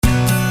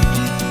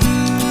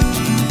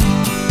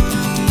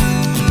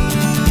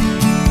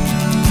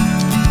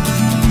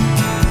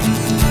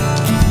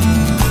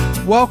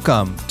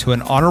Welcome to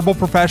An Honorable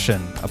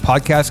Profession, a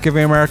podcast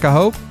giving America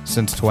hope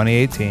since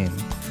 2018.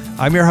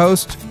 I'm your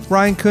host,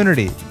 Ryan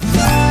Coonerty.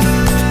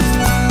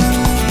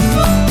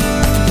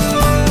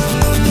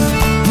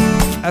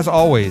 As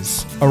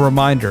always, a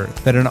reminder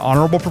that An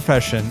Honorable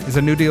Profession is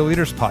a New Deal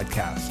Leaders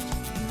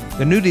podcast.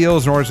 The New Deal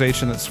is an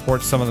organization that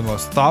supports some of the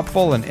most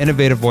thoughtful and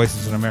innovative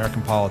voices in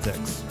American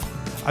politics.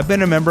 I've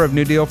been a member of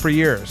New Deal for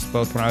years,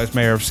 both when I was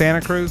mayor of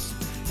Santa Cruz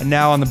and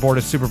now on the Board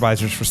of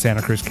Supervisors for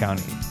Santa Cruz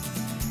County.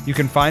 You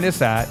can find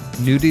us at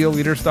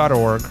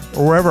newdealleaders.org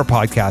or wherever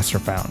podcasts are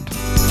found.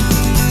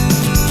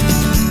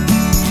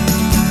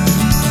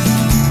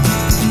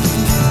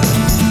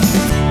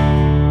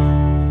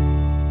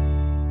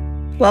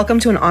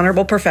 Welcome to An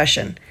Honorable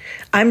Profession.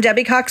 I'm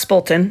Debbie Cox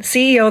Bultan,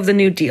 CEO of the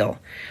New Deal.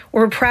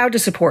 We're proud to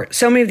support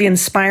so many of the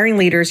inspiring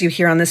leaders you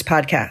hear on this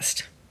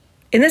podcast.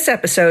 In this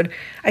episode,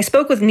 I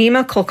spoke with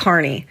Nima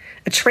Kulkarni,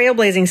 a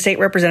trailblazing state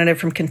representative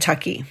from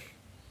Kentucky.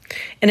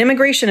 An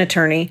immigration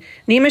attorney,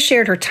 Nima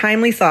shared her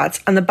timely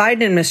thoughts on the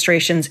Biden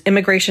administration's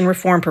immigration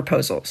reform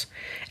proposals,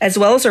 as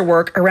well as her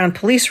work around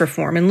police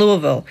reform in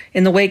Louisville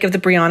in the wake of the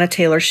Breonna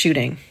Taylor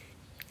shooting.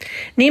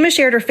 Nima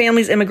shared her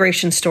family's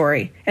immigration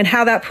story and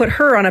how that put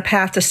her on a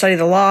path to study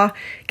the law,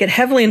 get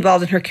heavily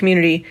involved in her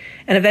community,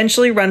 and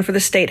eventually run for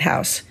the state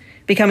house,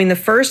 becoming the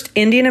first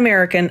Indian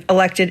American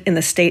elected in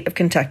the state of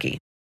Kentucky.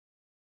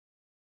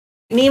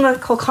 Nima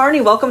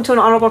Kulkarni, welcome to An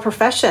Honorable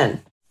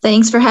Profession.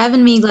 Thanks for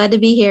having me. Glad to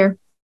be here.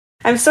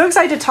 I'm so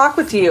excited to talk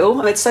with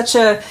you. It's such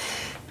a,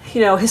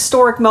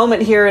 historic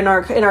moment here in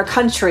our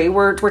country.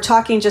 We're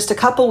talking just a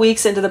couple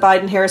weeks into the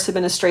Biden-Harris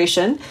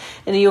administration,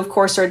 and you, of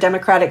course, are a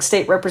Democratic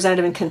state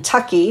representative in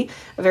Kentucky,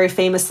 a very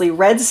famously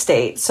red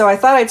state. So I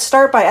thought I'd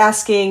start by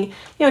asking,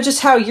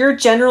 just how you're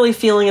generally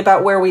feeling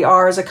about where we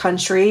are as a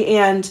country,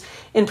 and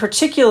in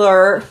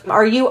particular,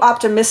 are you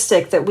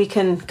optimistic that we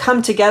can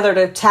come together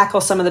to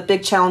tackle some of the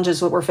big challenges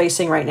that we're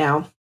facing right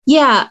now?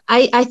 Yeah,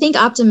 I think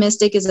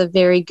optimistic is a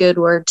very good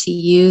word to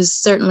use,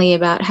 certainly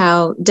about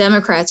how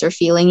Democrats are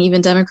feeling,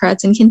 even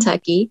Democrats in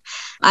Kentucky.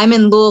 I'm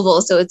in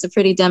Louisville, so it's a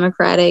pretty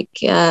Democratic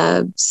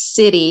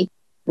city,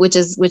 which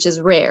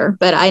is rare.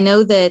 But I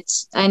know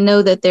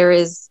that there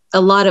is a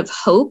lot of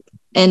hope,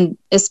 and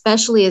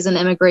especially as an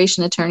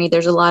immigration attorney,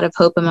 there's a lot of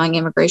hope among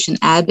immigration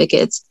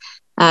advocates,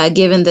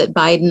 given that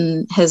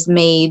Biden has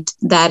made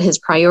that his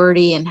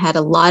priority and had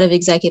a lot of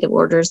executive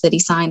orders that he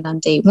signed on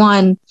day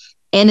one.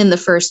 And in the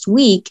first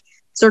week,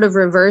 sort of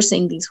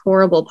reversing these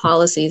horrible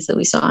policies that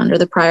we saw under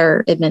the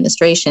prior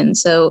administration.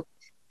 So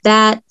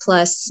that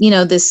plus,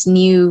 this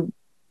new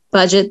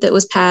budget that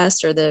was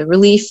passed, or the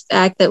Relief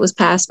Act that was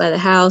passed by the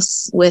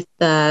House with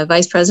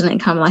Vice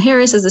President Kamala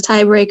Harris as a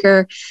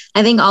tiebreaker,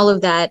 I think all of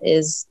that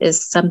is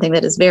something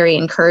that is very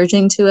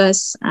encouraging to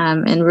us,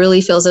 and really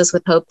fills us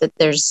with hope that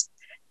there's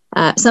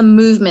some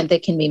movement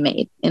that can be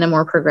made in a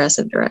more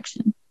progressive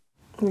direction.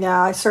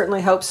 Yeah, I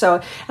certainly hope so.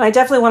 And I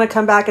definitely want to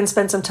come back and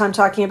spend some time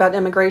talking about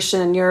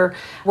immigration and your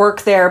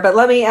work there. But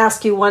let me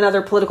ask you one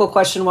other political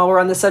question while we're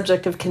on the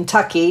subject of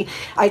Kentucky.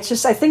 I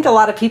think a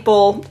lot of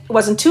people, it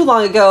wasn't too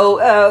long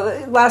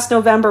ago, last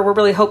November, were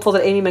really hopeful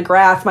that Amy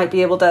McGrath might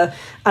be able to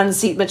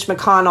unseat Mitch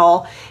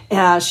McConnell.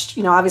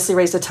 She, obviously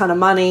raised a ton of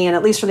money. And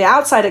at least from the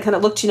outside, it kind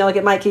of looked, like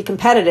it might be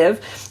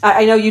competitive.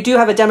 I know you do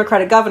have a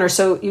Democratic governor,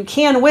 so you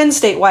can win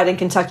statewide in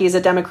Kentucky as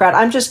a Democrat.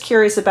 I'm just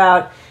curious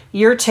about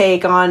your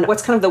take on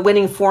what's kind of the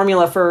winning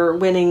formula for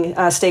winning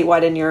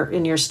statewide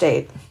in your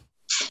state.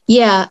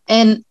 Yeah.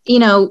 And,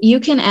 you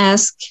can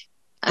ask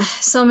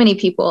so many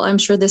people, I'm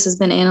sure this has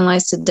been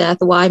analyzed to death,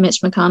 why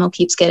Mitch McConnell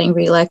keeps getting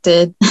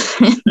reelected.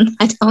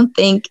 I don't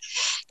think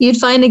you'd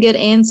find a good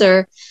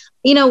answer.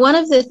 One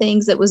of the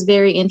things that was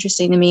very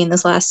interesting to me in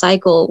this last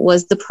cycle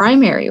was the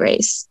primary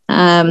race,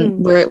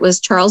 where it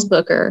was Charles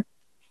Booker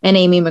and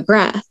Amy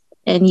McGrath.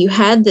 And you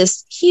had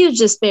this huge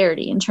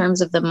disparity in terms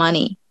of the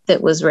money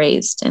that was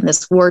raised in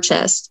this war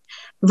chest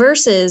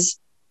versus,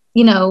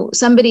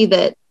 somebody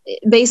that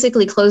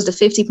basically closed a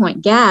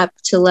 50-point gap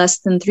to less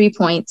than 3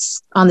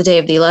 points on the day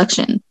of the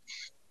election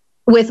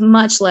with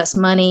much less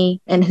money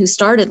and who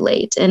started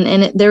late.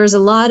 And there was a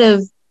lot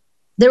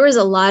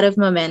of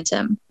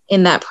momentum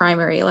in that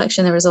primary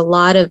election. There was a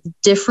lot of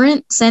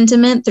different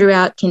sentiment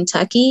throughout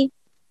Kentucky.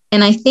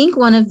 And I think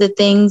one of the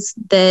things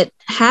that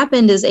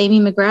happened is Amy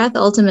McGrath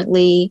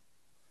ultimately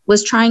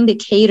was trying to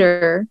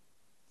cater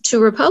to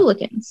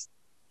Republicans.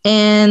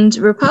 And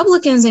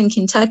Republicans in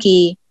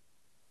Kentucky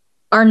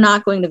are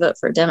not going to vote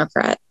for a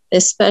Democrat,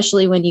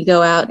 especially when you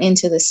go out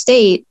into the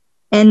state.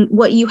 And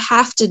what you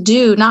have to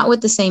do, not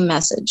with the same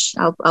message,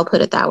 I'll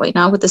put it that way,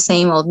 not with the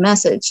same old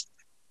message.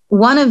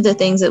 One of the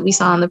things that we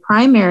saw in the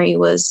primary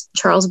was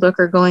Charles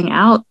Booker going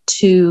out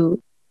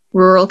to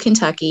rural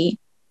Kentucky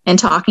and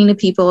talking to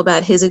people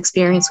about his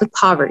experience with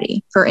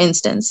poverty. For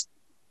instance,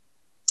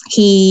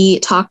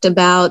 he talked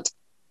about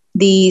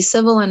the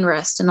civil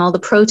unrest and all the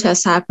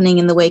protests happening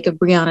in the wake of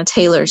Breonna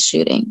Taylor's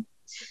shooting.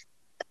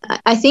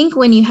 I think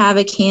when you have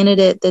a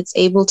candidate that's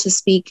able to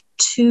speak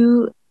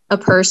to a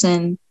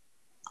person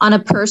on a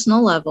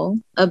personal level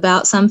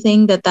about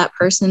something that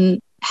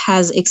person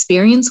has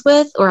experience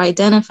with or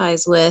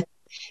identifies with,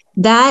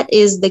 that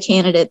is the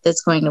candidate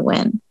that's going to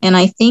win. And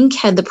I think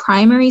had the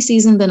primary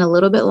season been a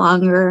little bit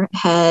longer,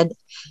 had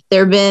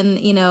there been,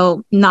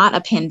 not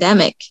a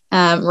pandemic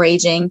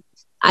raging,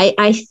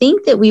 I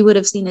think that we would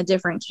have seen a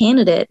different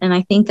candidate. And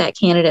I think that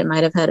candidate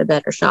might have had a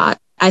better shot.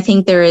 I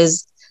think there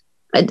is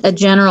a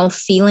general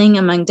feeling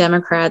among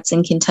Democrats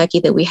in Kentucky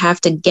that we have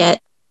to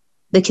get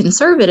the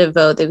conservative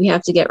vote, that we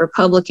have to get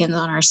Republicans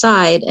on our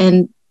side.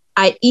 And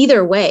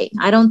either way,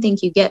 I don't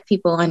think you get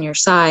people on your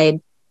side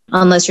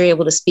unless you're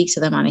able to speak to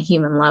them on a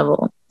human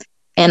level.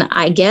 And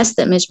I guess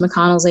that Mitch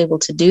McConnell's able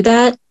to do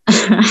that.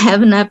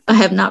 I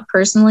have not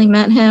personally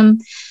met him,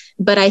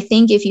 but I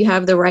think if you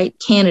have the right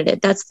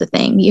candidate, that's the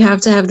thing. You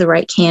have to have the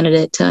right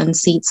candidate to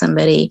unseat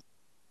somebody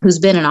who's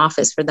been in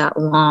office for that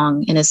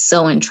long and is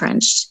so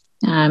entrenched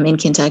in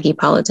Kentucky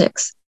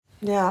politics.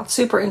 Yeah,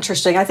 super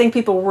interesting. I think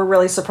people were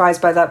really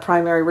surprised by that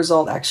primary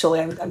result,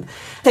 actually.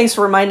 Thanks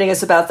for reminding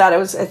us about that. It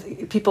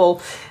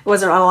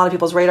wasn't on a lot of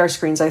people's radar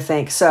screens, I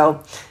think.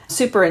 So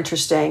super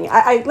interesting.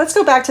 Let's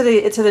go back to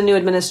the new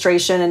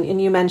administration.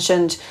 And you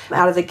mentioned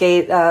out of the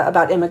gate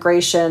about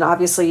immigration.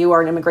 Obviously, you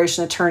are an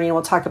immigration attorney, and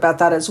we'll talk about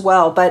that as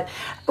well. But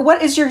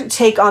what is your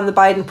take on the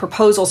Biden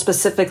proposal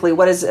specifically?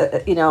 What is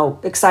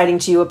exciting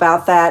to you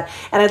about that?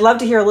 And I'd love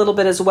to hear a little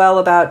bit as well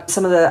about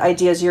some of the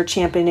ideas you're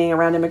championing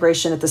around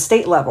immigration at the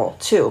state level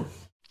too.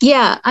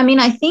 Yeah,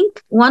 I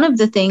think one of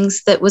the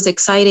things that was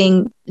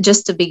exciting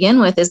just to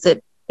begin with is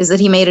that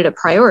he made it a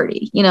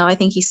priority. I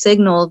think he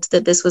signaled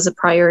that this was a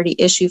priority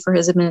issue for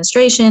his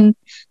administration.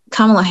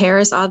 Kamala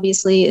Harris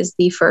obviously is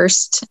the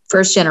first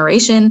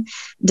generation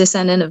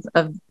descendant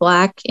of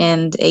Black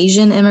and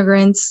Asian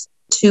immigrants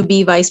to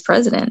be vice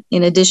president,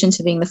 in addition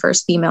to being the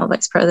first female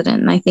vice president.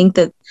 And I think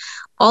that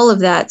all of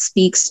that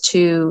speaks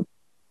to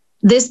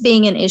this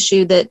being an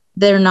issue that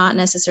they're not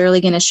necessarily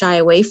going to shy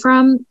away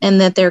from, and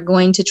that they're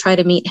going to try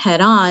to meet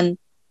head on,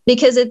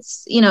 because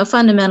it's,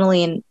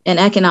 fundamentally an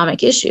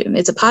economic issue.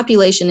 It's a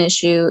population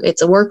issue.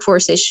 It's a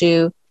workforce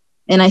issue.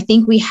 And I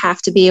think we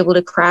have to be able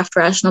to craft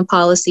rational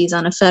policies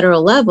on a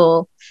federal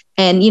level.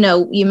 And,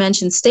 you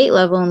mentioned state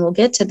level, and we'll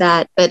get to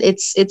that, but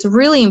it's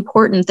really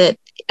important that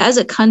as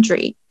a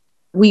country,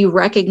 we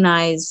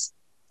recognize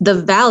the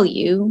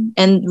value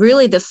and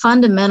really the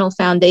fundamental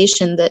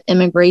foundation that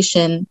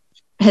immigration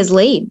has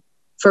laid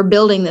for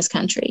building this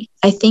country.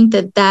 I think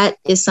that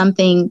is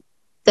something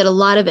that a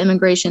lot of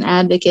immigration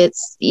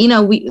advocates,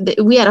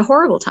 we had a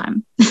horrible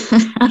time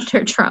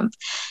under Trump,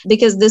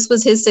 because this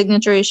was his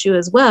signature issue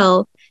as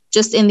well,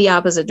 just in the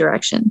opposite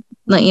direction,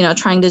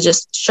 trying to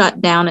just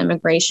shut down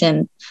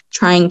immigration,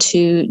 trying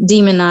to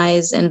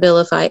demonize and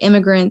vilify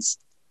immigrants.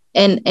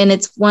 And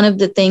it's one of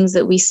the things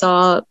that we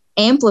saw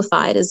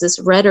amplified is this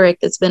rhetoric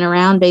that's been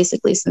around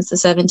basically since the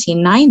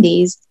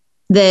 1790s,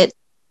 that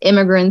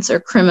immigrants are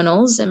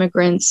criminals,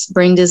 immigrants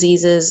bring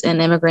diseases,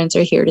 and immigrants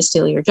are here to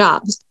steal your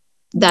jobs.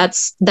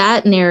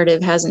 That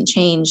narrative hasn't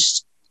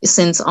changed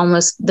since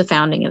almost the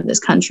founding of this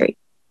country.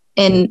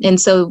 And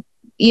so,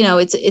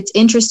 it's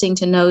interesting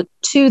to note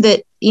too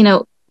that,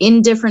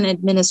 in different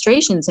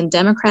administrations, in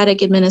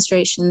Democratic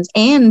administrations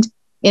and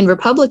in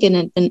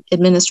Republican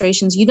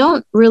administrations, you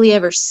don't really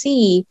ever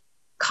see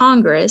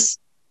Congress,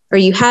 or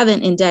you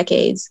haven't in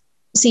decades,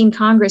 seen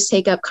Congress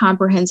take up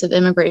comprehensive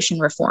immigration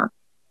reform.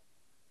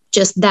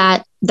 Just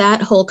that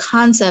whole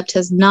concept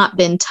has not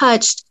been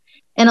touched.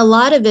 And a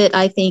lot of it,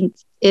 I think,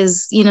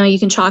 is, you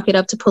can chalk it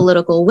up to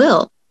political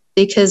will,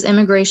 because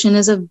immigration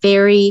is a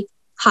very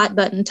hot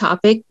button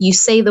topic. You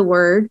say the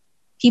word,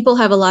 people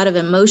have a lot of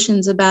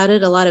emotions about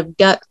it, a lot of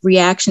gut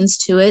reactions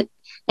to it.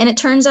 And it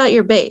turns out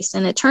your base.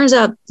 And it turns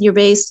out your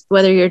base,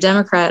 whether you're a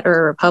Democrat or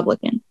a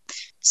Republican.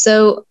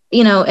 So,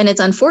 and it's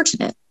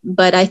unfortunate,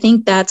 but I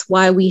think that's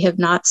why we have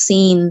not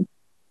seen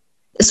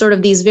sort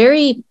of these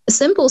very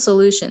simple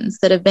solutions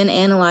that have been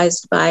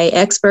analyzed by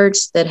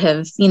experts that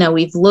have,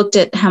 we've looked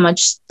at how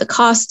much the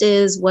cost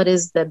is, what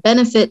is the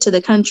benefit to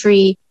the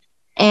country,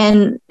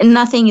 and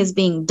nothing is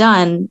being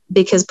done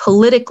because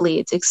politically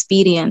it's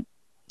expedient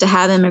to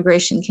have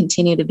immigration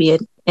continue to be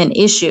an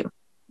issue,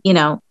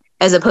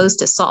 as opposed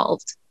to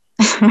solved.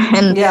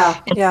 and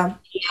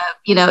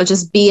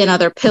just be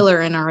another pillar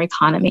in our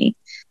economy.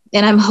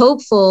 And I'm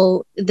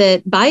hopeful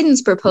that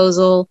Biden's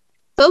proposal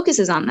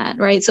focuses on that,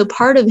 right? So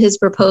part of his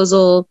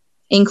proposal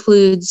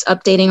includes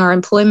updating our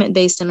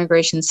employment-based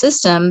immigration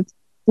system,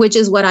 which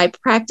is what I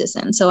practice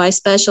in. So I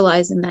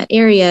specialize in that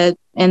area,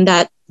 and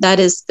that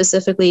is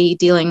specifically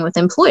dealing with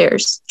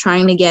employers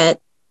trying to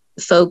get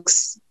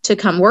folks to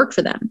come work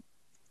for them,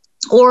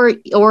 or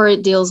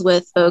it deals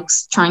with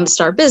folks trying to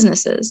start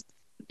businesses.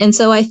 And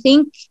so I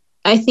think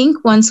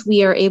once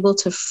we are able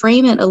to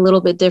frame it a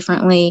little bit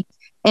differently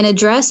and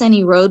address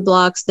any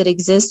roadblocks that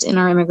exist in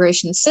our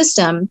immigration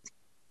system,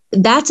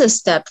 that's a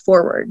step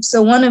forward.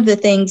 So one of the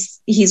things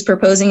he's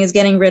proposing is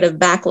getting rid of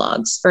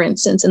backlogs, for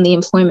instance, in the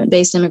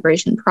employment-based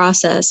immigration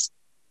process.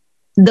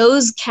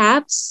 Those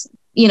caps,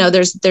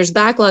 there's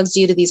backlogs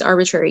due to these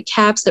arbitrary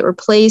caps that were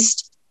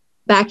placed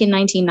back in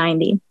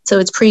 1990. So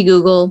it's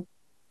pre-Google,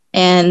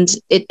 and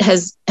it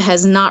has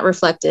not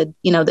reflected,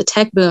 the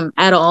tech boom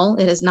at all.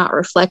 It has not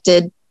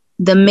reflected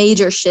the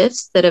major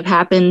shifts that have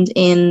happened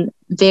in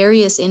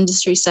various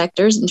industry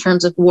sectors in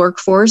terms of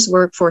workforce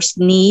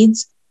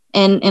needs.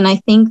 And I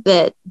think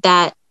that,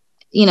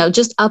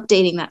 just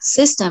updating that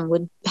system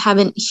would have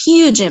a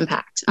huge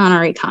impact on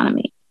our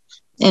economy.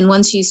 And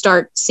once you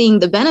start seeing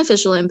the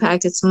beneficial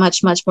impact, it's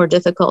much, much more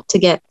difficult to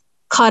get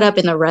caught up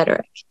in the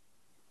rhetoric.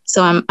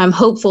 So I'm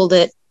hopeful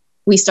that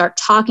we start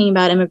talking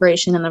about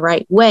immigration in the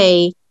right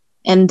way,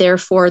 and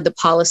therefore the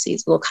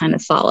policies will kind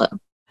of follow.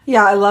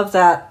 Yeah, I love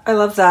that.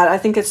 I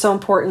think it's so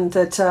important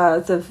that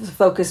the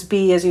focus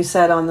be, as you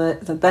said, on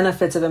the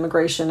benefits of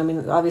immigration. I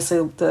mean,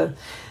 obviously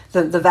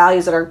the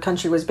values that our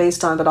country was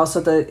based on, but also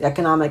the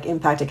economic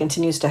impact it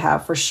continues to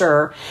have, for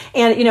sure.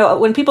 And,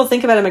 when people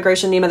think about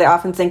immigration, Nima, they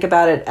often think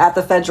about it at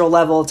the federal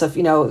level. It's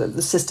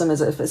the system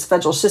is a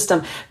federal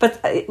system.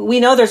 But we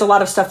know there's a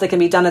lot of stuff that can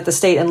be done at the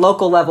state and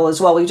local level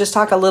as well. Will you just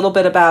talk a little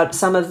bit about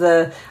some of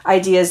the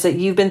ideas that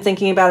you've been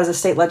thinking about as a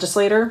state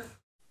legislator?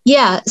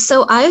 Yeah,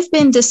 so I've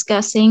been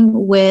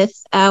discussing with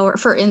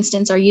for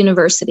instance, our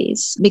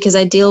universities, because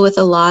I deal with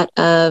a lot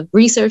of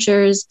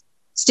researchers,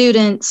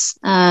 students,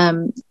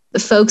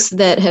 folks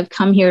that have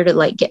come here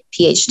to get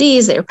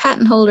PhDs, they're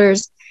patent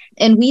holders,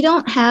 and we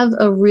don't have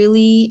a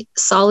really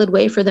solid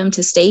way for them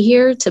to stay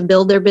here, to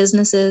build their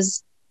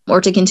businesses,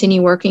 or to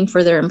continue working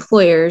for their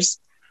employers.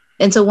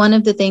 And so one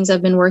of the things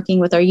I've been working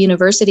with our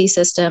university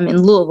system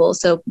in Louisville,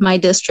 so my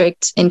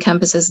district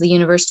encompasses the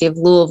University of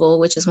Louisville,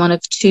 which is one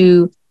of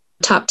two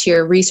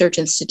top-tier research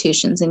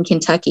institutions in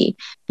Kentucky,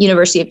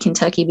 University of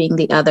Kentucky being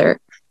the other.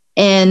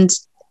 And,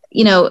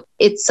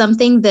 it's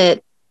something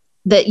that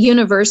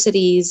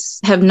universities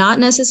have not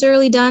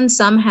necessarily done.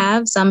 Some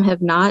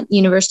have not.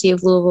 University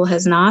of Louisville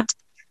has not.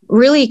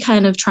 Really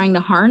kind of trying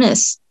to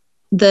harness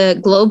the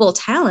global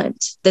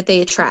talent that they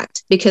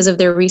attract because of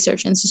their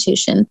research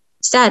institution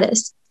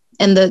status.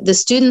 And the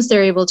students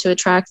they're able to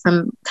attract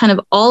from kind of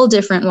all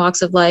different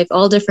walks of life,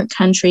 all different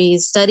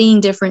countries,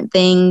 studying different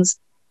things,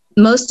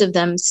 most of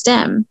them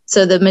STEM.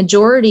 So the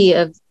majority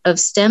of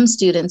STEM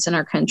students in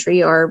our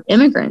country are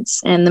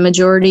immigrants, and the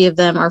majority of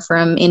them are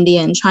from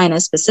India and China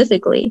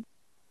specifically.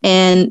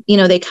 And,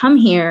 they come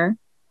here,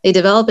 they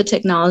develop a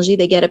technology,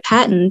 they get a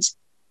patent,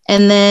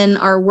 and then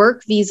our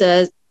work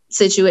visa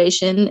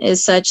situation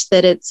is such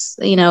that it's,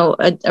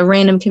 a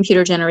random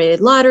computer generated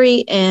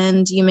lottery,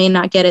 and you may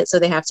not get it, so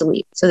they have to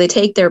leave. So they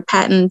take their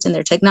patent and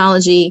their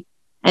technology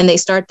and they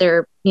start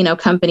their,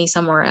 company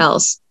somewhere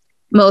else,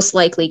 most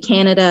likely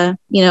Canada,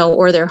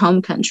 or their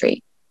home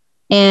country.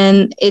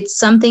 And it's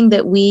something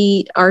that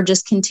we are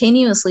just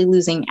continuously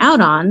losing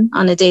out on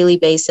a daily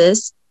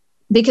basis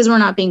because we're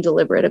not being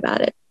deliberate about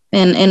it.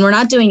 And we're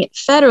not doing it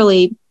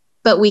federally,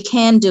 but we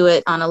can do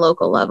it on a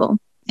local level.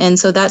 And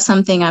so that's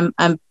something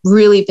I'm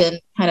really been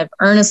kind of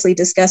earnestly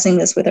discussing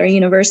this with our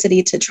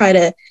university to try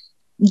to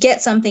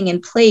get something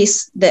in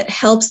place that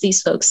helps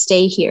these folks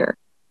stay here.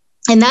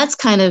 And that's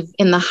kind of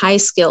in the high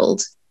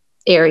skilled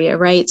area,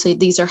 right? So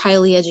these are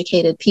highly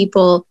educated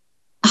people,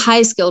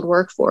 high skilled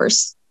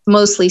workforce,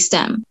 mostly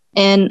STEM.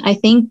 And I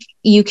think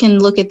you can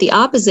look at the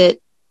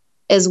opposite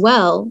as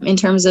well in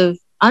terms of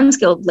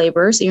unskilled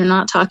labor. So you're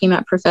not talking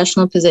about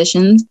professional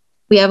positions.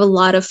 We have a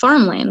lot of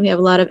farmland. We have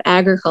a lot of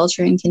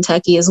agriculture in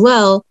Kentucky as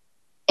well.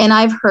 And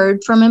I've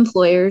heard from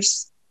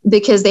employers,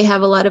 because they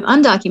have a lot of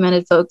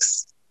undocumented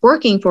folks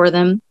working for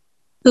them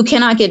who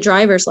cannot get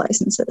driver's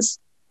licenses.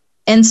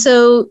 And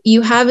so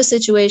you have a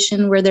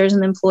situation where there's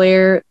an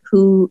employer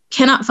who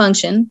cannot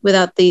function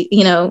without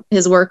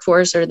his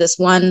workforce, or this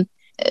one,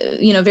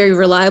 very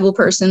reliable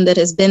person that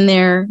has been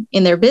there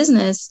in their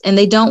business, and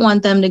they don't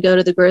want them to go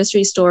to the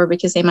grocery store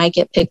because they might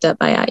get picked up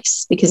by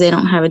ICE because they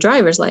don't have a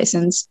driver's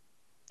license.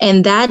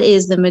 And that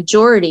is the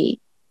majority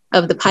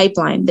of the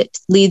pipeline that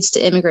leads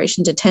to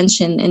immigration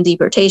detention and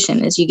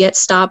deportation. Is you get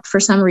stopped for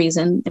some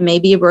reason. It may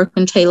be a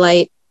broken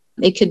taillight.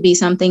 It could be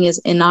something as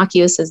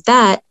innocuous as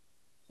that.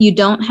 You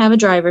don't have a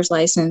driver's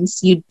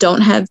license. You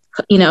don't have,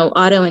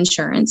 auto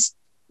insurance.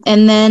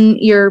 And then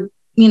you're,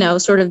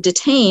 sort of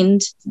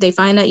detained. They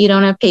find out you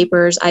don't have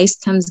papers. ICE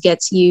comes,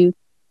 gets you,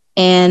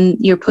 and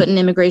you're put in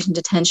immigration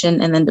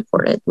detention and then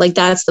deported.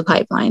 That's the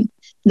pipeline.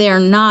 They are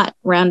not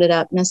rounded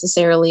up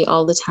necessarily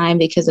all the time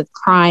because of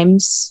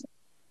crimes.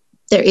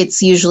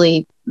 It's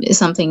usually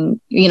something,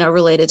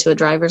 related to a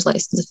driver's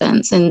license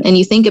offense. And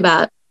you think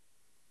about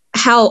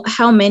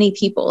how many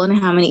people and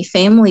how many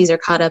families are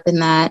caught up in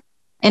that,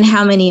 and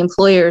how many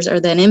employers are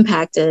then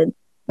impacted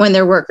when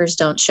their workers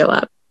don't show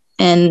up.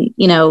 And,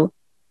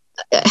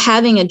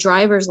 having a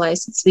driver's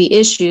license be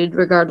issued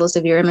regardless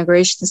of your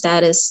immigration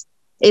status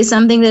is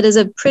something that is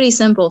a pretty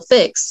simple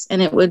fix,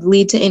 and it would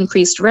lead to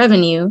increased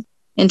revenue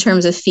in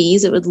terms of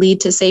fees. It would lead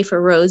to safer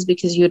roads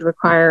because you would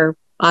require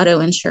auto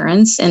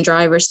insurance and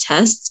driver's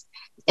tests.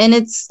 And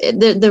it's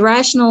the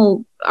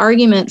rational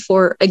argument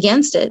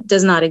against it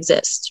does not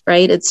exist,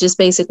 right? It's just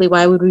basically,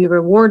 why would we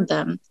reward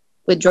them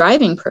with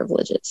driving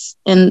privileges?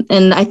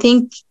 And I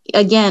think,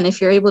 again,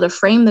 if you're able to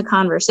frame the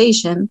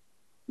conversation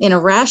in a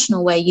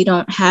rational way, you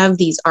don't have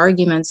these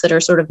arguments that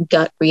are sort of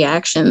gut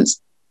reactions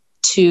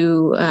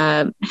to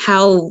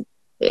how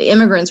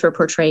immigrants were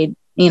portrayed,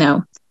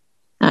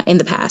 in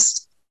the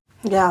past.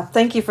 Yeah,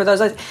 thank you for those.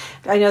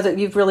 I know that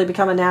you've really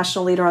become a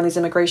national leader on these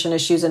immigration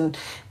issues, and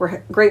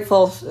we're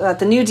grateful at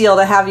the New Deal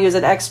to have you as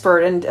an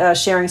expert and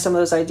sharing some of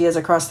those ideas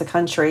across the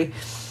country.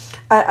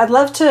 I'd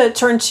love to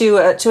turn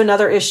to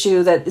another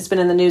issue that has been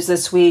in the news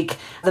this week.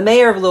 The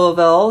mayor of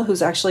Louisville,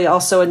 who's actually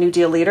also a New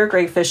Deal leader,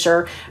 Greg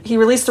Fisher, he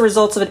released the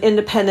results of an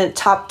independent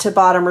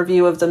top-to-bottom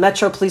review of the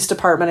Metro Police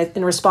Department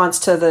in response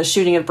to the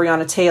shooting of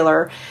Breonna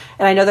Taylor.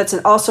 And I know that's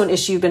also an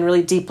issue you've been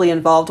really deeply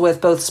involved with,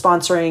 both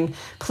sponsoring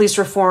police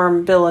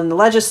reform bill in the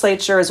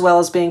legislature as well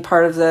as being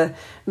part of the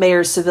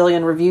mayor's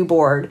civilian review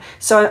board.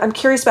 So I'm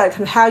curious about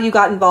how you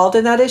got involved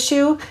in that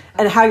issue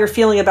and how you're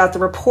feeling about the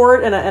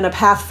report and a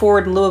path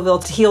forward in Louisville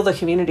to heal the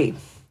community.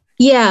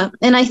 Yeah.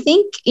 And I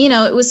think,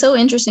 it was so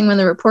interesting when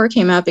the report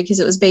came out because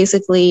it was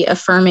basically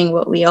affirming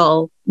what we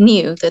all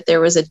knew, that there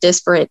was a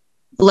disparate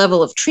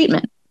level of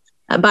treatment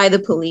by the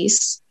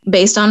police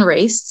based on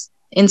race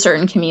in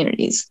certain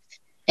communities.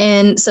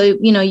 And so,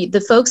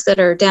 the folks that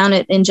are down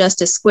at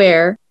Injustice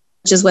Square,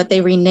 which is what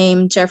they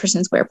renamed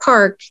Jefferson Square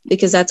Park,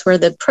 because that's where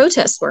the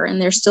protests were, and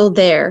they're still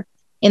there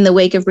in the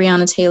wake of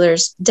Breonna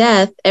Taylor's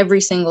death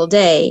every single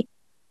day.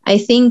 I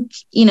think,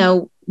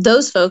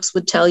 those folks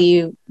would tell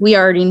you, we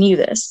already knew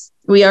this.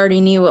 We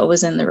already knew what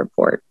was in the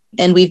report.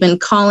 And we've been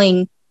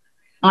calling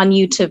on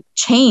you to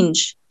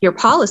change your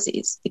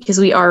policies because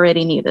we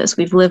already knew this.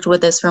 We've lived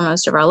with this for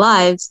most of our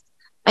lives.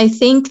 I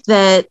think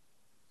that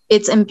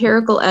it's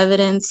empirical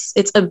evidence,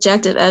 it's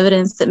objective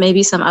evidence that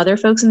maybe some other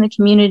folks in the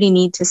community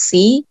need to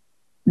see,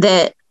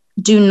 that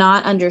do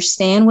not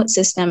understand what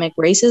systemic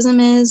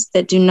racism is,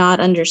 that do not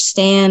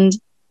understand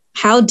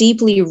how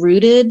deeply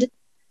rooted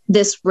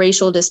this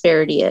racial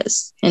disparity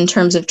is in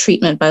terms of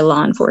treatment by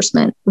law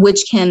enforcement,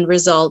 which can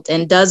result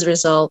and does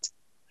result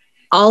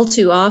all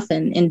too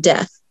often in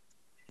death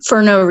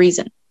for no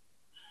reason.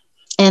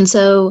 And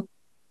so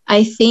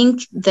I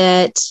think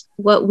that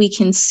what we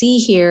can see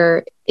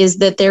here is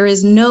that there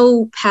is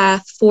no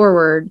path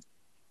forward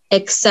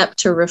except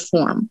to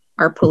reform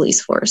our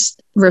police force,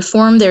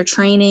 reform their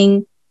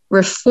training,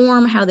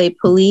 reform how they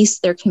police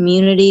their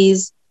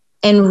communities,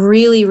 and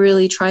really,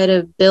 really try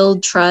to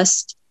build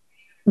trust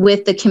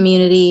with the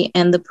community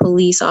and the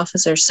police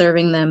officers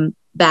serving them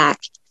back,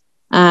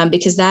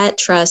 because that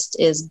trust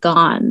is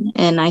gone.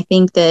 And I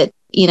think that,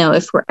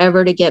 if we're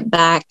ever to get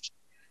back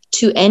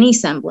to any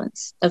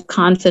semblance of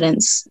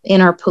confidence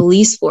in our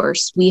police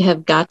force, we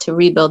have got to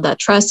rebuild that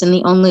trust. And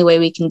the only way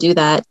we can do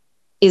that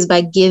is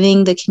by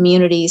giving the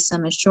community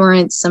some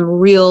assurance, some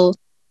real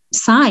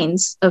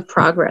signs of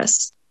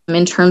progress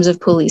in terms of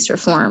police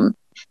reform.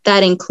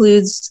 That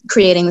includes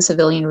creating the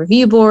Civilian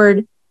Review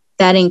Board.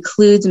 That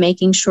includes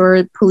making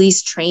sure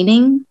police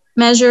training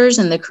measures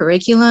and the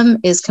curriculum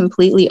is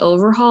completely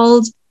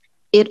overhauled.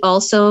 It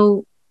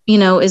also,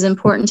 is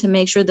important to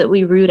make sure that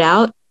we root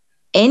out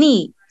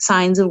any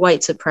signs of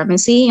white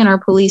supremacy in our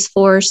police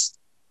force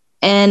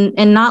and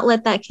not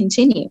let that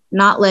continue,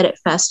 not let it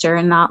fester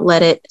and not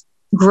let it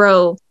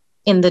grow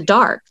in the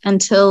dark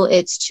until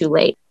it's too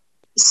late.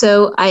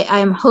 So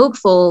I'm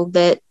hopeful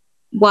that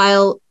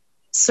while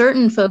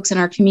certain folks in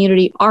our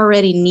community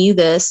already knew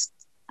this,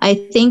 I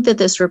think that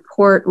this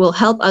report will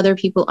help other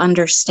people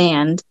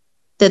understand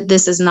that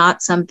this is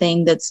not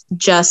something that's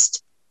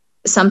just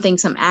something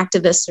some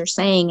activists are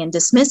saying and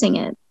dismissing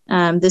it.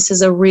 This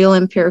is a real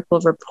empirical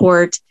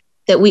report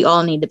that we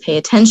all need to pay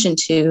attention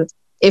to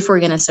if we're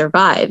going to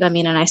survive.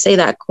 And I say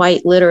that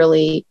quite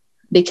literally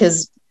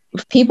because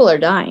people are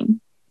dying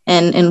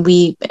and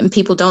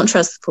people don't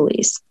trust the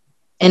police.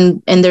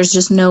 And there's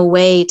just no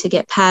way to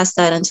get past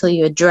that until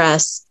you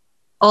address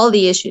all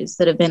the issues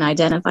that have been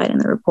identified in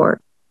the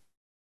report.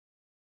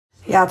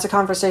 Yeah, it's a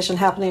conversation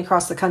happening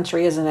across the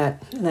country, isn't it?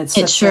 And it's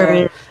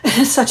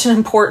such an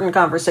important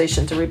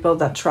conversation to rebuild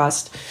that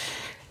trust.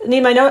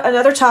 Nima, I know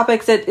another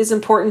topic that is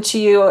important to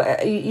you.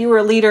 You were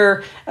a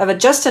leader of a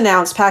just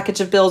announced package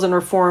of bills and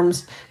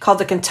reforms called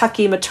the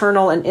Kentucky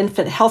Maternal and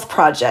Infant Health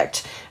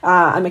Project.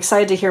 I'm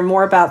excited to hear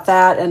more about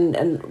that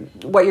and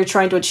what you're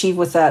trying to achieve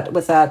with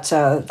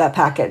that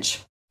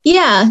package.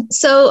 Yeah.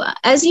 So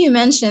as you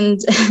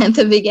mentioned at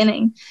the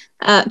beginning,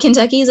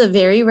 Kentucky is a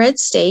very red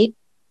state,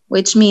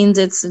 which means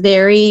it's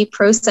very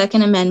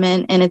pro-Second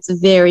Amendment and it's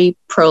very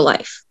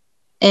pro-life.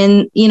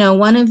 And,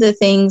 one of the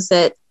things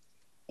that,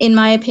 in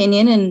my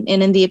opinion, and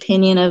in the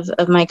opinion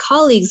of my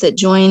colleagues that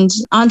joined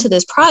onto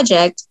this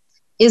project,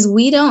 is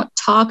we don't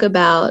talk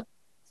about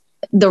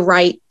the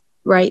right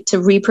to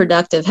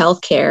reproductive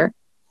health care,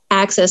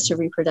 access to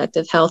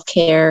reproductive health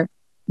care,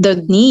 the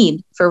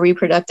need for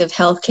reproductive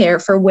health care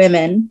for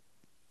women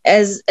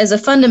as a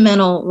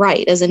fundamental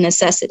right, as a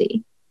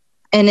necessity.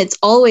 And it's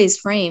always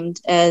framed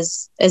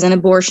as an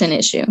abortion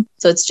issue.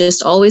 So it's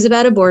just always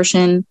about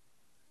abortion.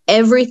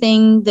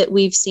 Everything that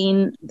we've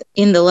seen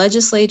in the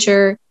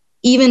legislature,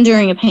 even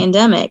during a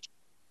pandemic,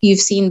 you've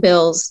seen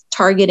bills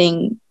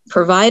targeting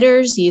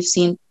providers, you've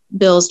seen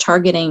bills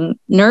targeting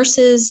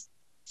nurses,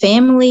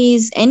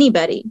 families,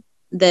 anybody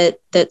that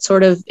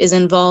sort of is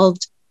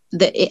involved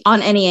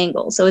on any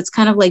angle. So it's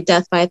kind of like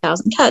death by a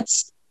thousand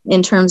cuts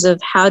in terms of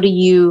how do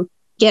you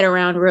get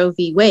around Roe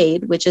v.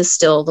 Wade, which is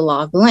still the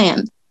law of the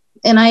land.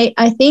 And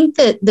I think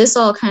that this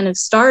all kind of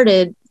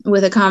started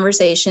with a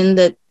conversation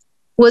that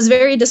was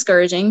very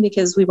discouraging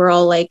because we were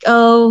all like,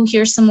 oh,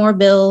 here's some more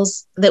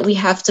bills that we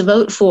have to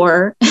vote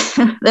for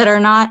that are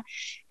not,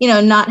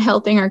 not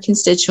helping our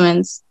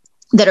constituents,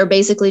 that are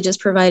basically just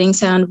providing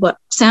sound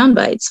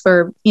bites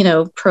for,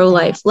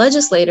 pro-life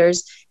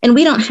legislators. And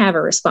we don't have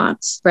a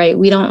response, right?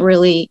 We don't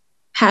really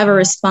have a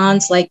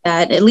response like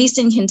that, at least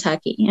in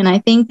Kentucky. And I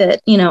think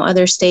that,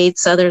 other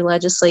states, other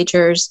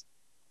legislatures,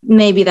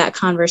 maybe that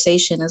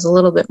conversation is a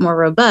little bit more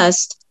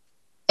robust.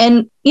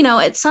 And,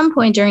 at some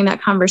point during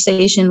that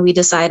conversation, we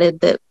decided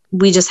that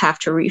we just have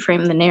to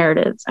reframe the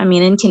narrative. I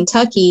mean, in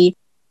Kentucky,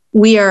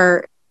 we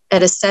are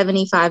at a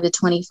 75 to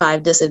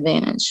 25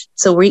 disadvantage.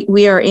 So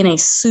we are in a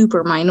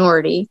super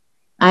minority.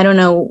 I don't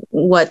know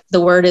what the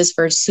word is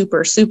for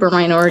super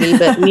minority,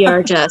 but we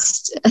are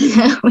just,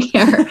 we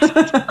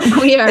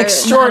are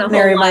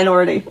extraordinary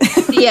minority.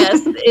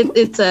 Yes,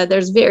 it's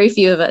there's very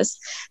few of us.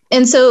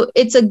 And so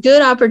it's a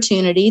good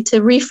opportunity to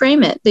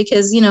reframe it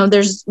because,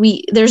 there's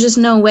just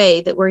no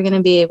way that we're going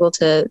to be able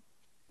to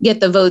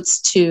get the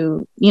votes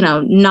to,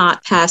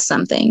 not pass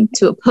something,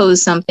 to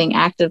oppose something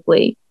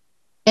actively.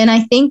 And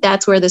I think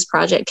that's where this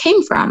project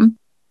came from.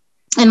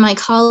 And my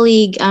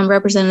colleague,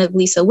 Representative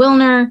Lisa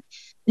Wilner,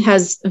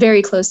 has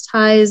very close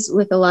ties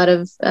with a lot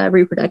of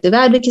reproductive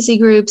advocacy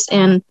groups.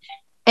 And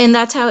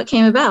that's how it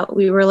came about.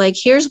 We were like,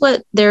 here's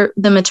what the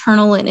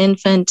maternal and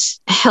infant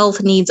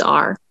health needs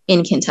are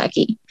in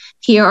Kentucky.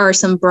 Here are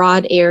some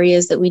broad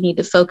areas that we need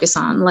to focus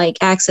on, like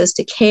access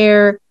to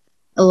care,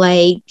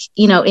 like,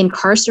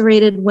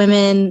 incarcerated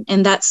women.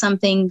 And that's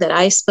something that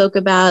I spoke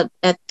about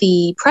at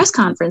the press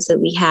conference that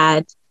we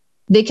had,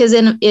 because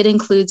it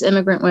includes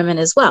immigrant women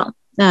as well.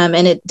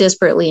 And it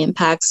disparately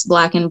impacts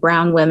Black and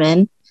brown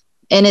women.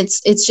 And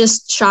it's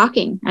just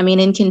shocking. I mean,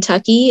 in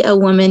Kentucky, a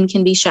woman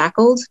can be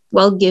shackled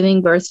while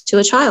giving birth to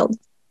a child.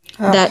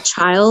 Oh. That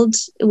child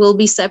will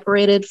be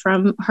separated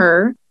from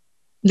her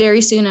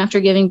very soon after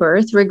giving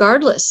birth,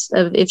 regardless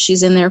of if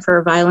she's in there for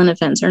a violent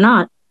offense or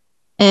not.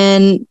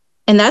 And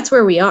that's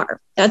where we are.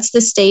 That's the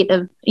state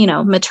of,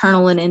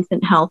 maternal and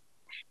infant health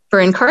for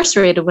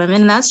incarcerated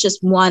women. And that's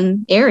just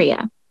one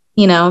area,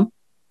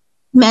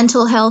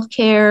 mental health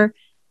care,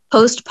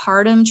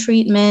 postpartum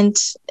treatment,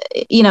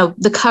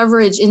 the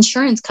coverage,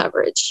 insurance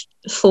coverage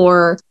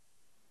for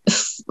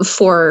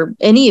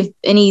any,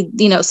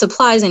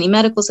 supplies, any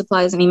medical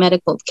supplies, any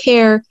medical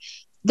care.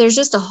 There's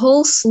just a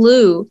whole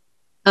slew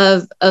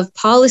of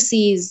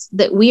policies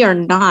that we are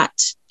not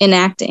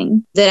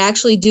enacting that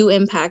actually do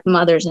impact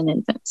mothers and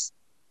infants.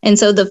 And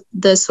so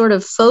the sort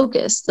of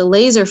focus, the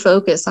laser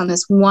focus on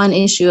this one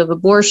issue of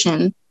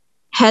abortion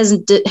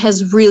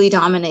has really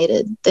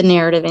dominated the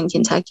narrative in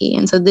Kentucky.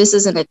 And so this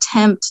is an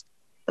attempt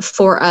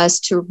for us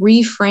to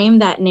reframe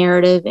that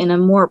narrative in a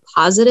more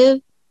positive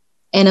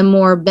and a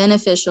more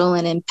beneficial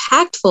and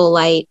impactful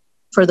light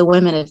for the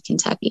women of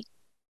Kentucky.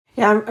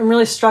 Yeah, I'm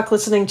really struck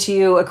listening to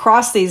you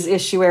across these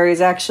issue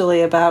areas,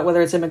 actually, about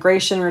whether it's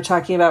immigration, we're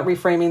talking about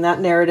reframing that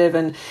narrative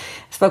and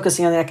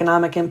focusing on the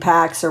economic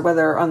impacts, or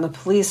whether on the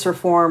police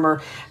reform, or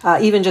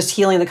even just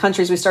healing the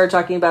countries we started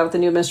talking about with the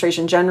new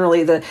administration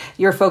generally,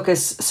 your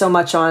focus so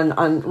much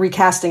on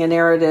recasting a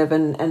narrative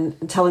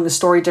and telling the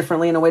story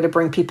differently in a way to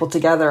bring people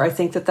together. I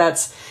think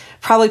that's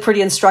probably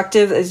pretty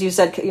instructive, as you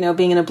said,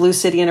 being in a blue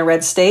city in a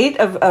red state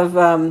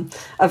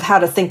of how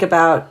to think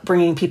about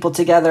bringing people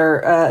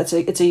together.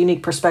 It's a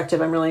unique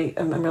perspective. I'm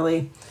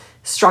really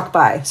struck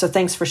by. So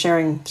thanks for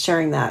sharing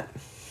that.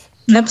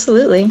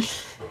 Absolutely.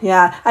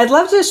 Yeah, I'd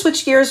love to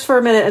switch gears for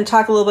a minute and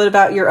talk a little bit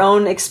about your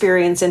own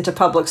experience into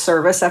public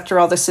service. After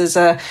all, this is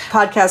a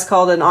podcast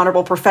called An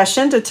Honorable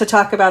Profession to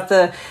talk about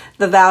the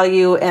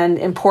value and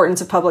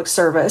importance of public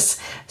service.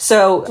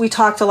 So we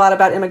talked a lot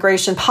about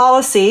immigration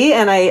policy,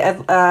 and I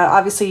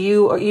obviously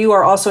you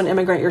are also an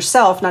immigrant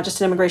yourself, not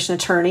just an immigration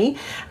attorney.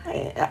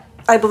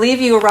 I believe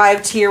you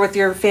arrived here with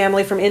your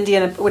family from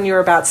India when you were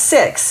about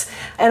 6.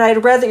 And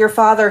I'd read that your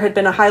father had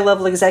been a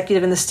high-level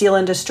executive in the steel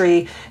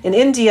industry in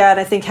India, and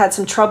I think had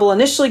some trouble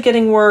initially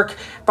getting work,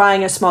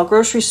 buying a small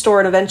grocery store,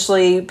 and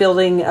eventually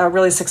building a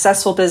really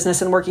successful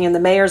business and working in the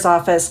mayor's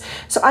office.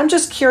 So I'm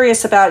just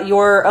curious about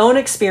your own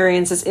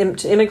experiences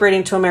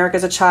immigrating to America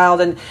as a child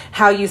and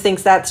how you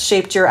think that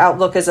shaped your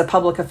outlook as a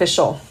public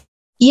official.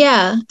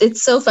 Yeah,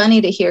 it's so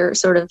funny to hear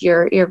sort of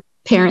your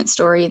parent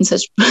story in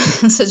such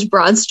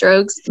broad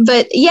strokes.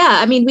 But yeah,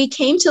 I mean, we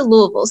came to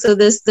Louisville. So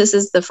this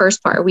is the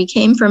first part. We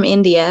came from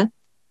India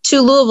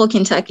to Louisville,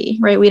 Kentucky,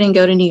 right? We didn't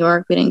go to New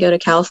York. We didn't go to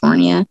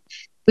California.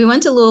 We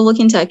went to Louisville,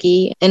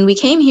 Kentucky, and we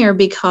came here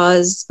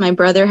because my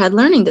brother had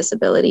learning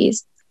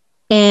disabilities.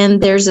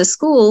 And there's a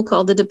school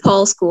called the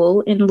DePaul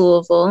School in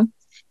Louisville.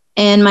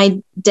 And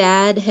my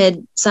dad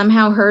had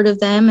somehow heard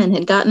of them and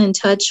had gotten in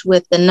touch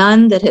with the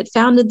nun that had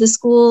founded the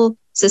school,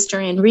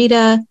 Sister Ann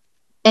Rita.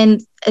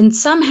 And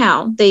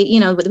somehow they,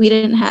 but we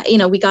didn't have,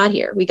 we got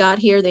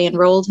here, they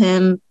enrolled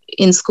him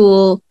in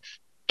school,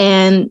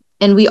 and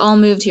we all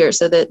moved here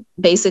so that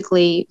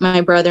basically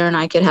my brother and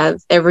I could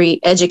have every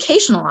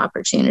educational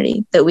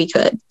opportunity that we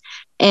could.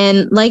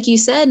 And like you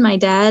said, my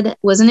dad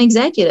was an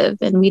executive,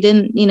 and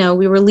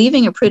we were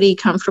leaving a pretty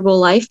comfortable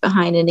life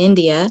behind in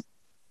India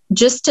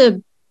just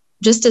to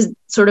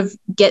sort of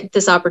get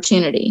this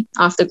opportunity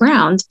off the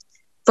ground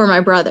for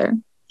my brother.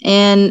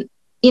 And,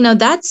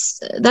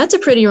 that's a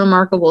pretty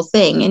remarkable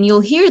thing. And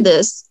you'll hear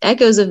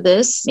echoes of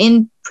this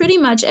in pretty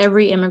much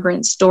every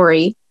immigrant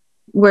story,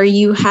 where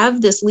you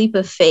have this leap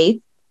of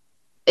faith.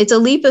 It's a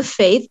leap of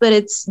faith, but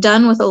it's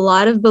done with a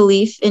lot of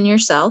belief in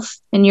yourself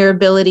and your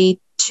ability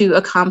to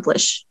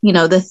accomplish,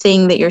 the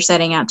thing that you're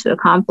setting out to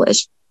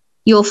accomplish.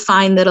 You'll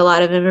find that a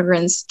lot of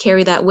immigrants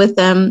carry that with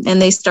them, and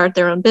they start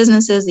their own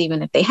businesses,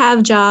 even if they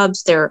have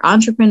jobs. They're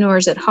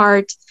entrepreneurs at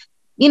heart,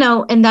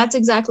 and that's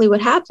exactly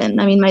what happened.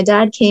 I mean, my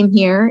dad came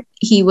here.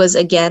 He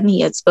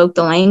had spoke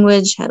the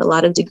language, had a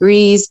lot of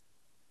degrees,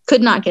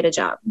 could not get a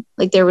job.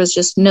 Like, there was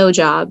just no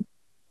job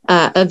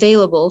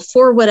available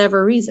for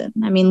whatever reason.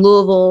 I mean,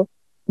 Louisville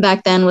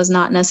back then was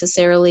not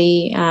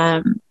necessarily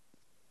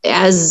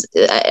as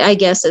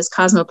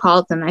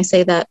cosmopolitan. I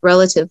say that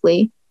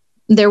relatively.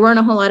 There weren't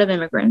a whole lot of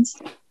immigrants,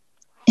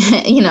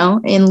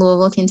 in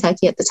Louisville,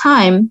 Kentucky at the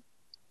time.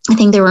 I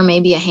think there were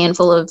maybe a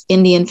handful of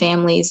Indian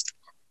families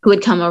who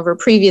had come over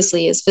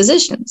previously as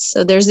physicians.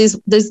 So there's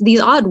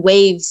these odd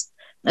waves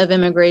of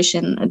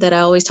immigration that I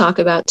always talk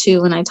about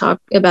too when I talk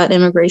about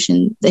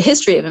immigration, the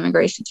history of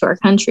immigration to our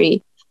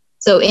country.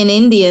 So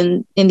in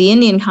the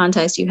Indian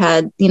context, you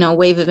had, a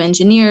wave of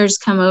engineers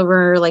come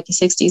over like the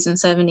 60s and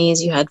 70s.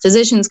 You had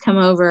physicians come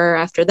over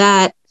after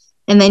that.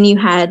 And then you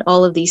had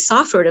all of these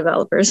software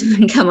developers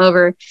come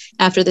over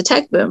after the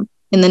tech boom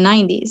in the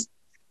 90s.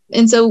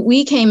 And so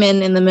we came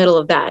in the middle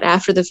of that,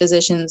 after the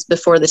physicians,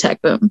 before the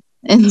tech boom.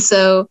 And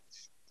so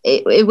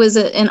it was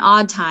an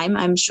odd time,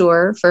 I'm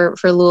sure, for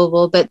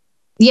Louisville, but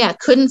yeah,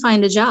 couldn't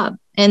find a job.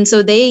 And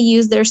so they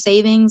used their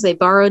savings, they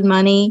borrowed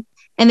money,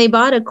 and they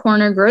bought a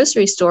corner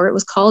grocery store. It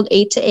was called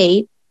 8 to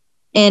 8.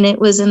 And it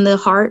was in the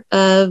heart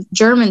of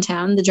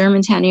Germantown, the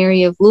Germantown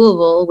area of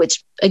Louisville,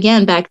 which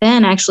again, back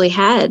then actually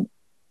had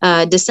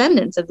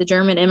descendants of the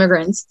German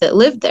immigrants that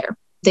lived there.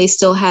 They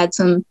still had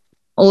some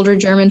older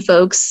German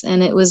folks,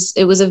 and it was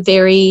a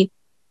very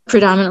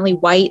predominantly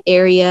white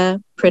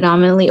area,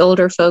 predominantly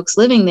older folks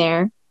living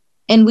there.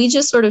 And we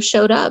just sort of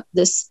showed up,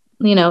 this,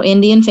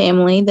 Indian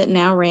family that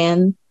now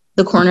ran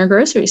the corner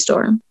grocery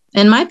store.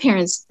 And my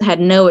parents had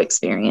no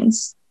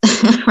experience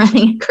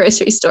running a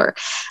grocery store,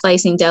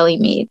 slicing deli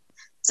meat,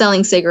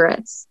 selling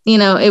cigarettes.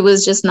 It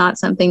was just not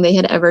something they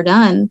had ever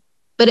done,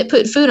 but it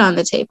put food on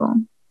the table.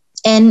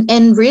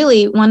 And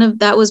really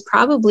that was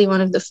probably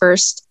one of the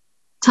first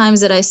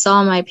times that I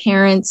saw my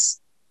parents,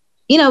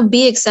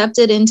 be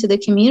accepted into the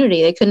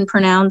community. They couldn't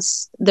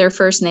pronounce their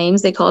first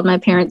names. They called my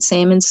parents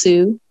Sam and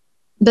Sue,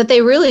 but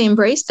they really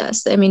embraced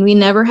us. I mean, we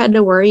never had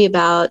to worry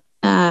about,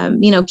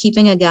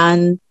 keeping a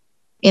gun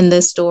in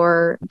the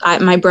store.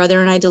 My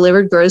brother and I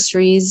delivered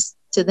groceries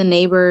to the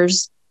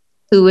neighbors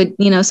who would,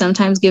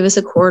 sometimes give us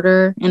a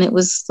quarter. And it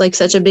was like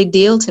such a big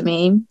deal to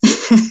me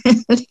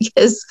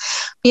because,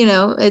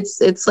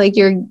 it's like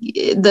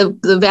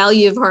the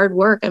value of hard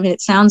work. I mean,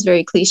 it sounds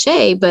very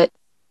cliche, but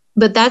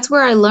that's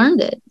where I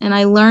learned it. And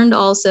I learned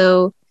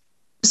also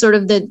sort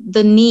of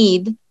the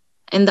need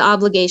and the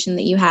obligation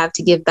that you have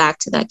to give back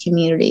to that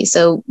community.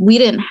 So we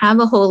didn't have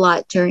a whole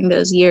lot during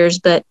those years,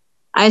 but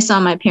I saw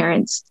my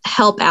parents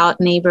help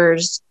out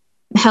neighbors,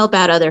 help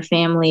out other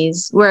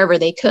families wherever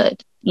they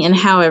could and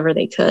however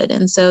they could.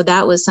 And so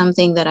that was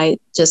something that I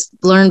just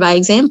learned by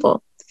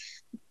example,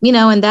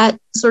 and that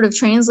sort of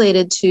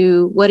translated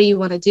to, what do you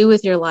want to do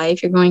with your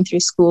life? You're going through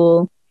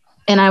school.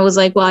 And I was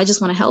like, well, I just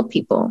want to help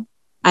people.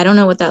 I don't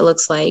know what that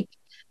looks like.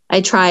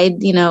 I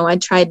tried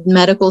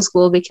medical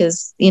school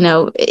because, in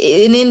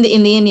the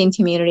Indian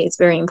community, it's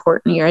very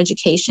important, your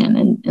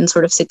education and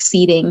sort of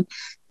succeeding.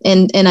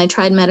 And I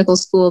tried medical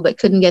school, but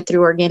couldn't get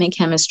through organic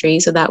chemistry.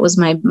 So that was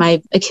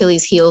my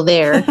Achilles heel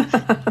there.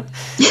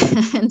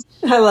 I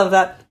love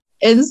that.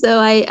 And so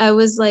I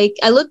was like,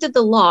 I looked at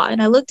the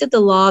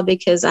law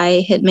because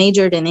I had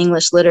majored in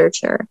English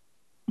literature,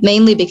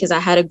 mainly because I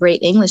had a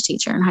great English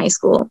teacher in high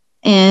school.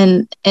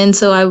 And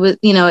so I was,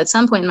 at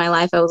some point in my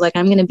life, I was like,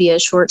 I'm going to be a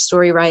short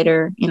story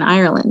writer in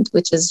Ireland,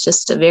 which is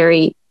just a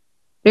very,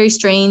 very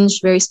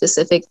strange, very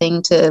specific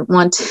thing to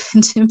want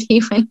to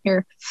be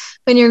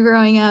when you're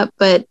growing up.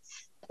 But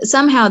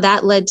somehow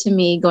that led to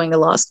me going to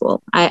law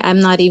school. I'm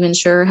not even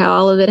sure how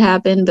all of it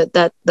happened, but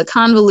that the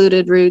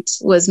convoluted route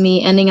was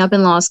me ending up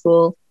in law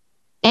school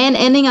in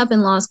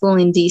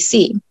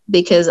DC,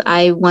 because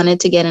I wanted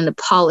to get into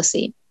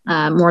policy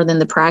more than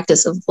the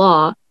practice of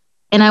law.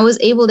 And I was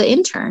able to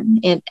intern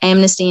at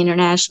Amnesty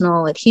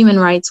International, at Human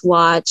Rights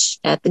Watch,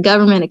 at the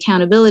Government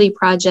Accountability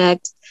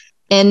Project,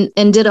 and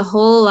did a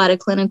whole lot of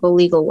clinical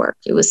legal work.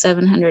 It was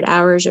 700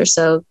 hours or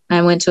so.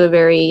 I went to a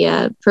very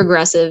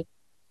progressive,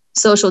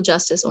 social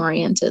justice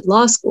oriented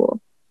law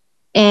school.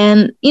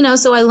 And,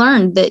 so I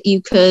learned that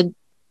you could,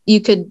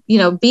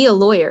 be a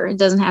lawyer. It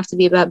doesn't have to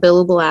be about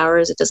billable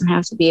hours. It doesn't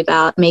have to be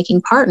about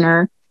making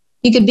partner.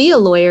 You could be a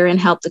lawyer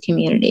and help the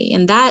community.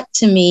 And that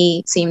to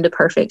me seemed a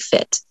perfect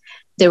fit.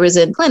 There was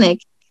a clinic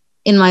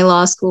in my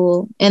law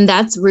school. And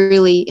that's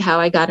really how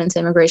I got into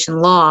immigration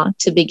law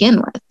to begin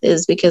with,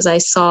 is because I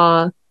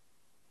saw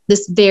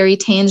this very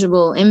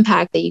tangible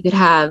impact that you could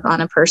have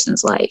on a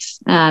person's life,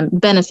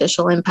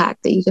 beneficial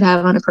impact that you could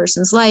have on a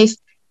person's life,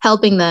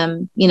 helping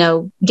them,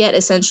 get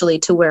essentially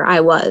to where I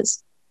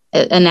was,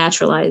 a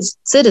naturalized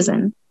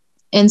citizen.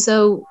 And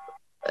so,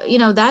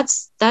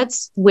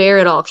 that's where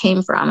it all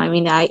came from. I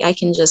mean, I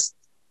can just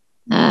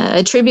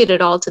attribute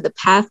it all to the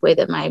pathway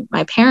that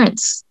my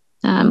parents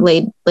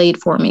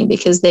laid for me,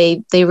 because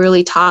they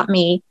really taught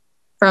me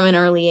from an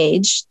early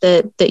age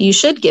that you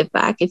should give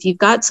back. If you've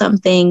got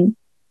something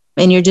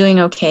and you're doing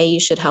okay,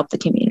 you should help the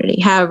community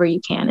however you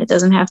can. It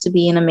doesn't have to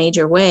be in a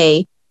major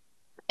way.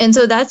 And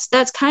so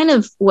that's kind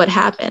of what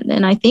happened.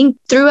 And I think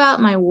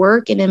throughout my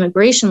work in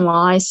immigration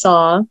law, I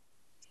saw,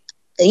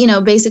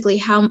 basically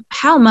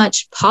how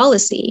much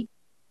policy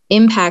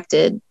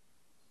impacted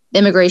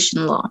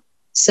immigration law.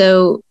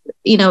 So,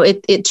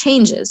 it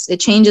changes. It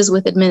changes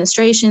with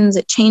administrations.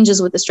 It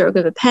changes with the stroke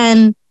of a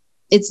pen.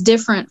 It's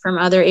different from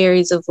other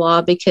areas of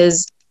law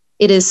because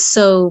it is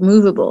so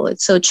movable.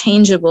 It's so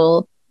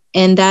changeable.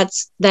 And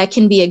that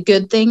can be a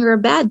good thing or a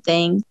bad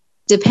thing,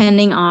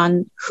 depending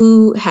on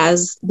who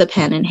has the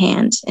pen in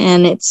hand.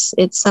 And it's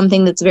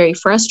something that's very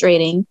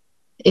frustrating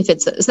if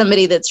it's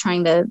somebody that's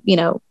trying to,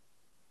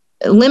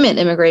 limit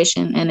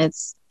immigration, and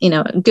it's,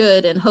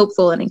 good and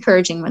hopeful and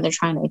encouraging when they're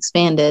trying to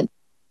expand it.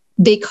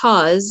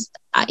 Because,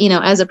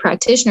 as a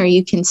practitioner,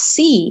 you can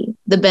see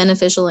the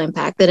beneficial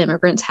impact that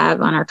immigrants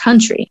have on our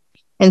country.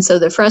 And so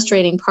the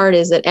frustrating part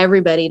is that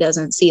everybody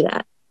doesn't see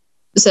that.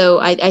 So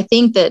I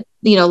think that,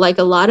 like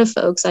a lot of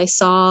folks, I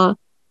saw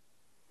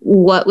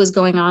what was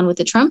going on with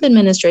the Trump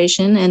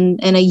administration,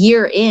 and a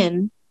year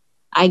in,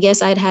 I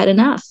guess I'd had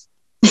enough.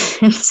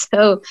 And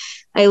so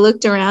I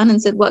looked around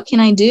and said, what can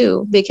I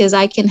do? Because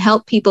I can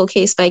help people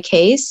case by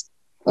case,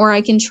 or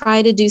I can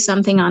try to do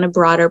something on a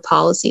broader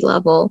policy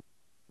level.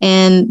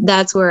 And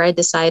that's where I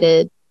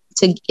decided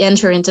to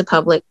enter into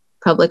public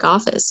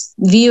office,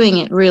 viewing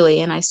it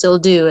really, and I still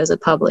do, as a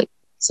public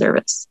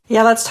service.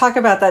 Yeah, let's talk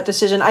about that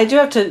decision. I do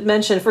have to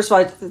mention, first of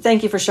all,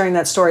 thank you for sharing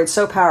that story. It's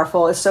so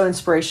powerful. It's so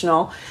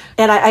inspirational.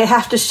 And I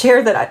have to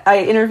share that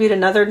I interviewed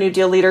another New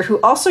Deal leader who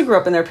also grew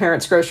up in their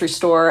parents' grocery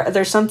store.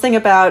 There's something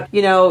about,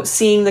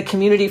 seeing the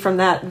community from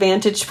that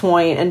vantage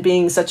point and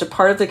being such a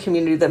part of the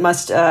community that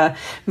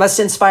must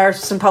inspire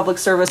some public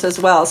service as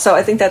well. So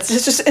I think that's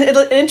just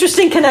an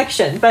interesting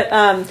connection. But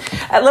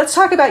let's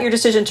talk about your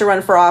decision to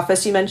run for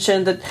office. You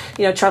mentioned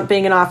that, Trump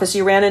being in office,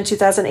 you ran in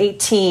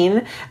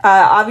 2018.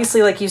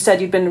 Obviously, like you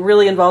said, you've been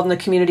really involved in the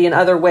community in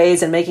other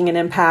ways and making an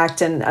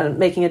impact and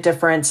making a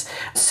difference.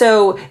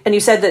 So, and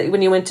you said that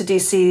when you went to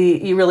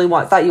DC, you really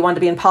thought you wanted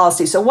to be in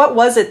policy. So what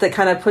was it that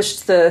kind of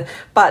pushed the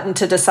button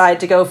to decide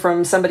to go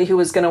from somebody who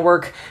was going to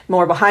work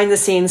more behind the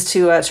scenes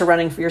to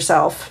running for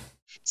yourself?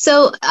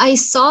 So I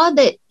saw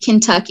that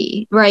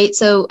Kentucky, right?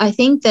 So I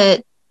think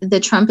that the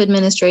Trump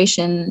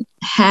administration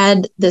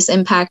had this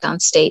impact on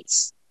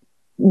states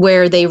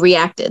where they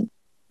reacted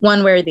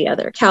one way or the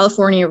other.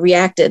 California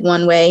reacted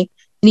one way.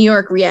 New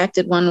York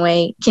reacted one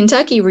way.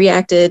 Kentucky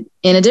reacted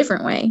in a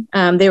different way.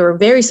 They were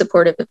very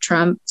supportive of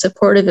Trump,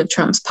 supportive of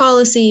Trump's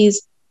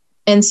policies.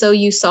 And so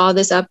you saw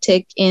this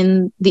uptick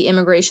in the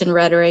immigration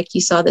rhetoric. You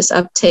saw this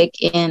uptick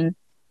in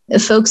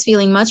folks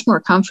feeling much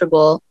more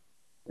comfortable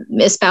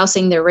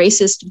espousing their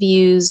racist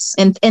views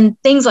and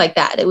things like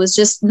that. It was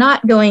just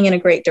not going in a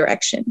great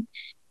direction.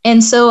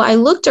 And so I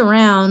looked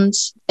around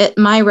at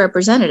my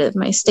representative,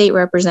 my state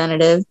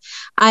representative.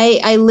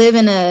 I live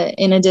in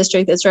a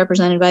district that's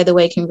represented, by the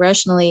way,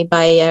 congressionally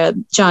by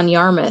John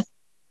Yarmouth,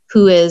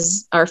 who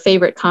is our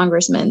favorite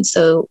congressman.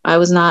 So I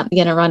was not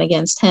going to run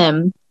against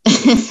him.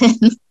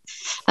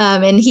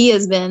 And he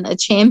has been a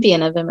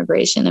champion of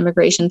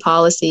immigration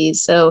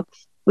policies. So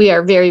we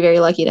are very, very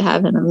lucky to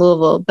have him in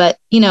Louisville. But,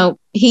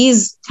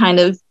 he's kind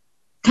of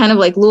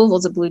like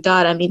Louisville's a blue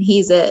dot. I mean,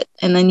 he's it.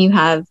 And then you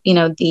have,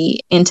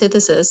 the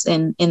antithesis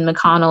in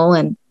McConnell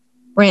and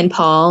Rand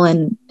Paul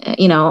and,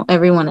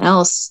 everyone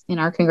else in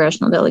our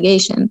congressional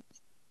delegation.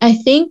 I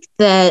think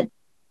that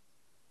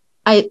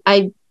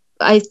I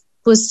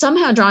was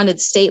somehow drawn to the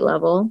state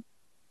level.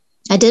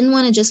 I didn't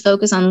want to just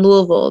focus on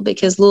Louisville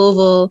because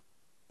Louisville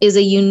is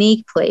a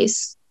unique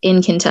place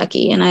in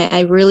Kentucky. And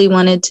I really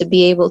wanted to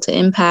be able to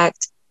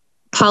impact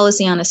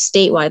policy on a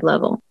statewide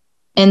level.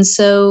 And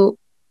so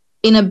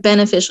in a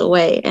beneficial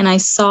way. And I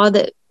saw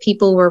that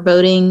people were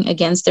voting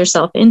against their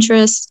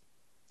self-interest.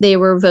 They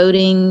were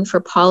voting for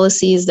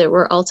policies that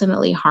were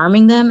ultimately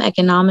harming them,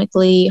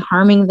 economically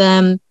harming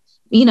them,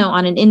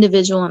 on an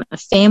individual and a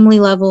family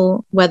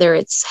level, whether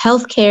it's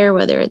healthcare,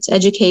 whether it's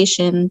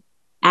education,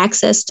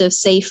 access to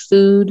safe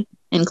food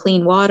and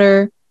clean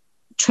water,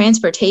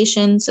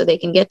 transportation so they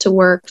can get to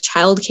work,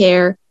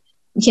 childcare.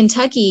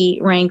 Kentucky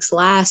ranks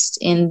last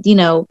in,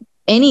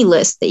 any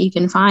list that you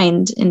can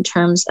find in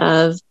terms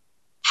of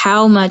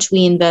how much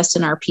we invest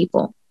in our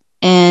people.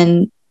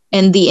 And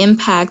the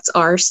impacts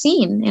are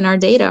seen in our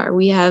data.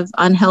 We have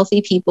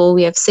unhealthy people,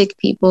 we have sick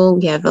people,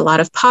 we have a lot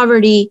of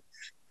poverty,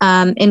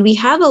 and we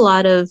have a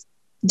lot of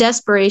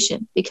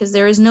desperation, because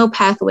there is no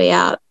pathway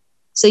out.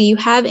 So you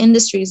have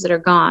industries that are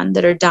gone,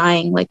 that are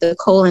dying, like the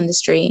coal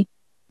industry.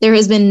 There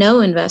has been no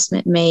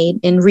investment made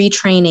in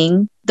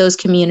retraining those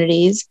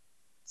communities,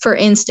 for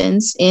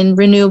instance, in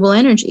renewable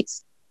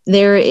energies.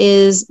 There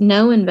is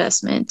no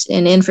investment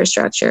in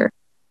infrastructure.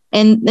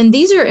 And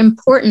these are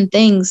important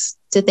things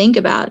to think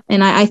about.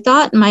 And I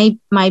thought my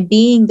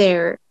being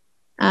there,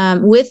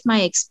 with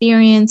my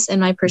experience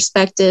and my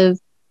perspective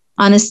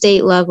on a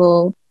state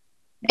level,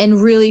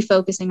 and really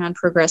focusing on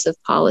progressive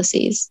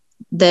policies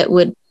that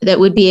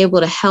would be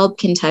able to help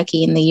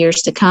Kentucky in the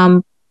years to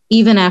come,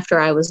 even after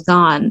I was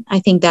gone. I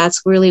think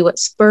that's really what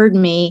spurred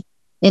me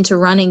into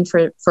running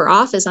for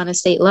office on a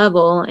state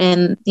level.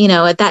 And,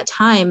 at that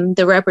time,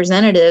 the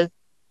representative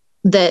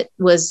that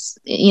was,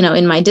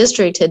 in my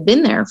district had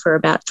been there for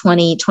about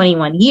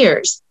 21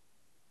 years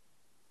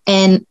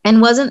and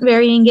wasn't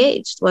very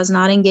engaged, was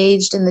not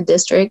engaged in the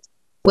district,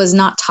 was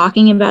not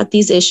talking about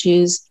these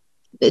issues,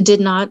 did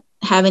not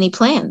have any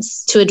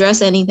plans to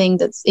address anything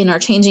that's in our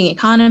changing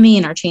economy,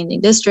 in our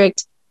changing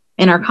district,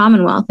 in our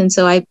Commonwealth. And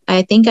so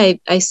I think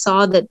I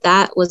saw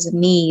that was a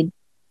need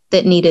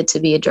that needed to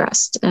be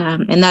addressed.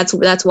 And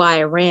that's why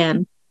I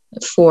ran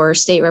for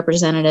state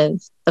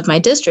representative of my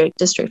district,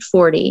 District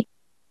 40.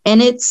 And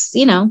it's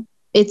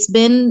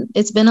been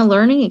a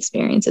learning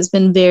experience. It's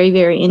been very,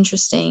 very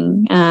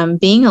interesting,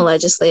 being a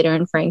legislator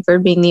in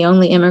Frankfort, being the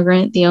only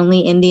immigrant, the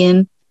only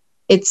Indian.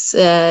 It's,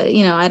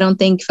 I don't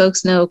think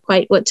folks know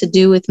quite what to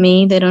do with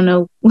me. They don't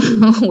know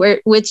where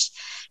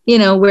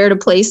to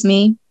place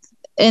me.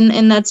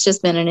 And that's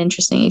just been an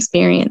interesting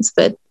experience.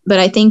 But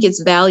I think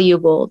it's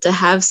valuable to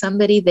have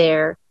somebody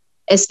there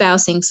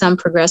espousing some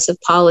progressive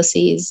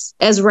policies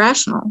as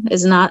rational,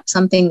 as not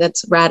something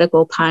that's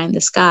radical pie in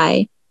the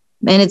sky.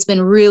 And it's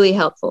been really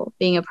helpful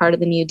being a part of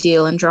the New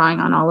Deal and drawing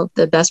on all of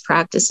the best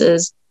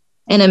practices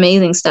and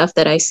amazing stuff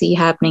that I see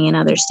happening in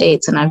other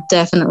states. And I've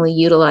definitely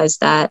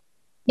utilized that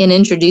in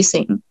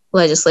introducing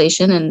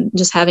legislation and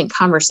just having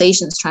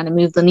conversations trying to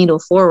move the needle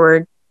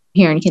forward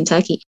here in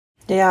Kentucky.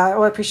 Yeah,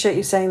 well, I appreciate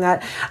you saying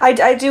that.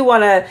 I do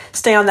want to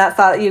stay on that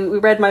thought. You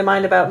read my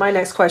mind about my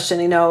next question.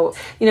 You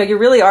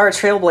really are a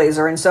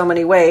trailblazer in so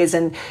many ways,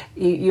 and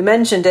you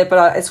mentioned it,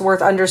 but it's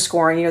worth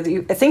underscoring.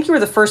 I think you were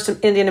the first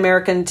Indian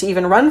American to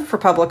even run for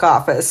public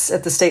office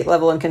at the state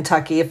level in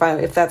Kentucky, if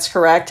that's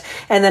correct,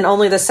 and then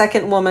only the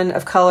second woman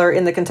of color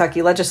in the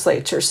Kentucky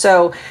legislature.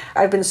 So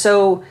I've been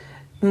so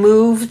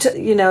moved,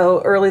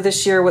 early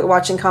this year with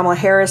watching Kamala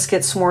Harris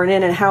get sworn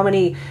in and how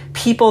many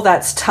people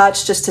that's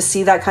touched just to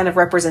see that kind of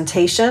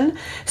representation.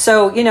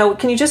 So,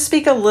 can you just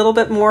speak a little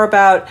bit more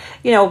about,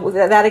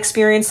 that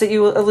experience that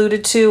you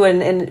alluded to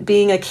and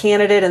being a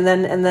candidate and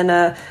then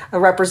a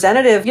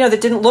representative,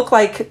 that didn't look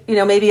like,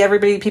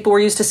 maybe people were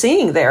used to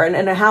seeing there,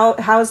 and how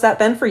has that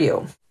been for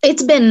you?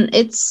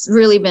 It's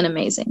really been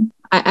amazing.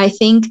 I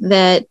think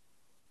that,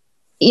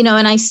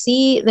 and I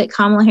see that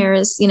Kamala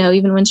Harris,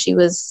 even when she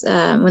was,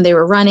 when they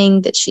were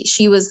running, that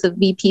she was the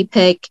VP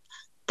pick.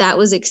 That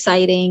was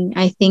exciting.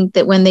 I think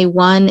that when they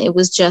won, it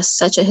was just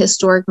such a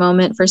historic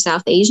moment for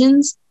South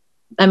Asians.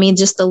 I mean,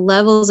 just the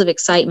levels of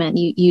excitement,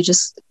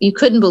 you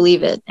couldn't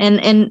believe it.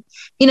 And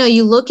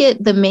you look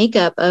at the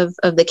makeup of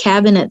the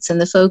cabinets and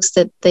the folks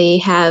that they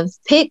have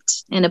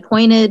picked and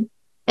appointed,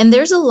 and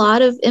there's a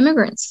lot of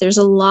immigrants. There's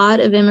a lot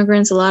of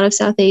immigrants, a lot of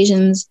South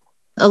Asians,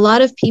 a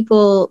lot of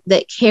people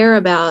that care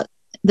about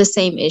the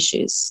same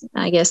issues,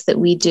 I guess, that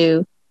we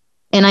do.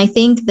 And I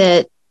think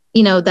that,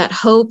 that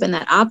hope and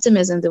that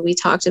optimism that we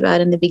talked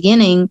about in the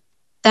beginning,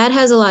 that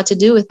has a lot to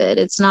do with it.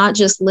 It's not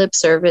just lip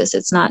service.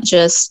 It's not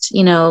just,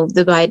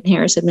 the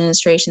Biden-Harris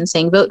administration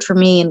saying, vote for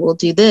me and we'll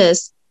do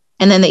this,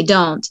 and then they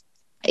don't.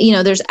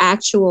 There's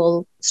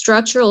actual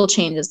structural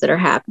changes that are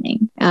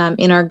happening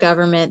in our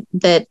government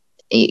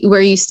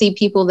where you see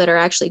people that are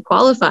actually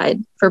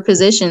qualified for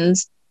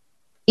positions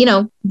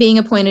being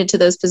appointed to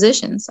those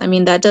positions. I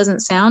mean, that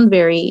doesn't sound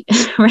very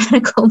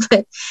radical,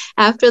 but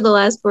after the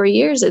last 4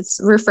 years,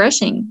 it's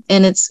refreshing.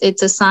 And it's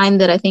a sign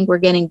that I think we're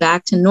getting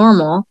back to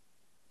normal.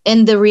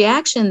 And the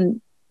reaction,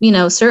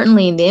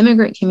 certainly in the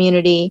immigrant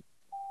community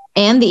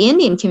and the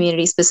Indian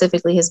community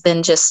specifically has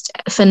been just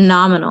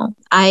phenomenal.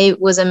 I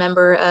was a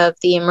member of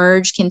the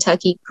Emerge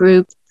Kentucky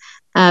group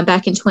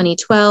back in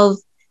 2012.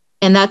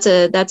 And that's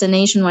a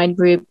nationwide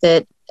group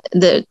that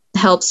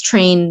helps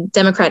train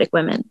Democratic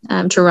women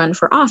to run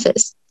for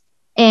office.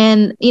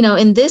 And,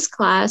 in this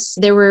class,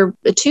 there were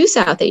 2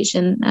 South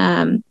Asian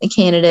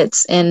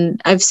candidates.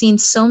 And I've seen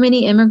so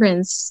many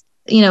immigrants,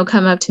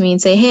 come up to me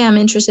and say, hey, I'm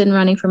interested in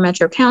running for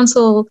Metro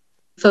Council,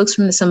 folks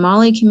from the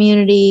Somali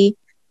community,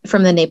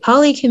 from the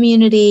Nepali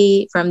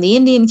community, from the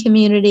Indian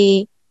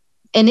community.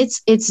 And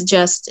it's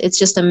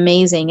just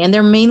amazing. And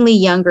they're mainly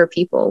younger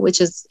people, which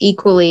is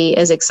equally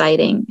as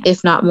exciting,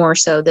 if not more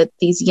so, that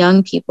these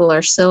young people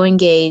are so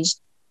engaged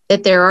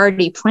that they're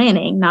already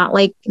planning, not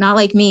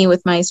like me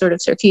with my sort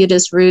of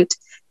circuitous route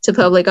to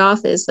public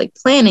office, like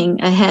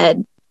planning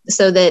ahead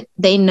so that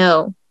they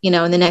know,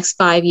 in the next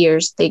 5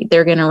 years,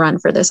 they're going to run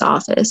for this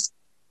office.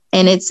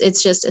 And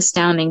it's just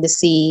astounding to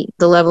see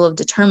the level of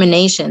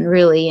determination,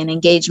 really, and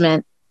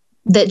engagement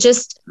that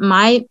just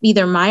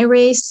either my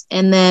race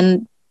and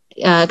then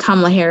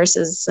Kamala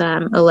Harris's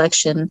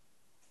election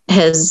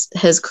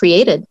has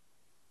created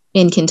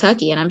in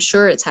Kentucky. And I'm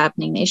sure it's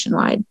happening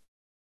nationwide.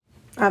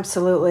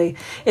 Absolutely.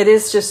 It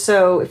is just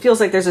it feels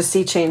like there's a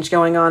sea change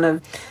going on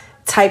of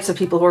types of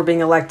people who are being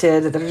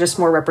elected that are just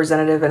more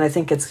representative. And I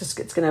think it's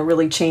going to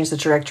really change the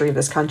trajectory of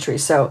this country.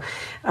 So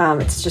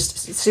it's just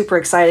super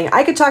exciting.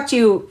 I could talk to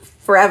you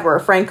forever,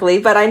 frankly,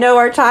 but I know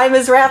our time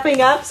is wrapping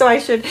up, so I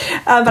should,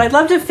 but I'd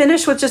love to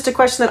finish with just a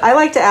question that I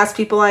like to ask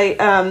people.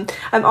 I'm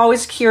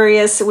always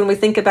curious when we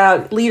think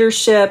about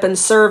leadership and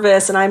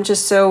service, and I'm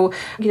just so,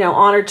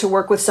 honored to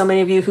work with so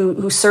many of you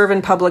who serve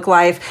in public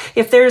life.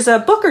 If there's a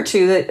book or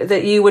two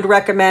that you would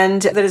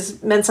recommend that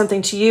has meant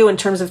something to you in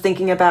terms of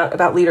thinking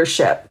about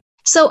leadership.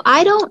 So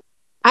I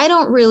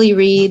don't really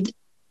read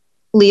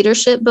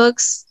leadership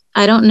books.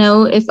 I don't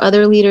know if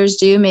other leaders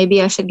do.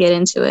 Maybe I should get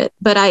into it.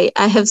 But I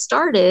have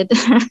started,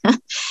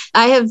 and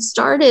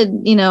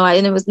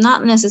it was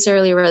not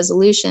necessarily a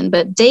resolution,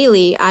 but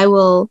daily I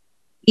will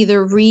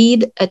either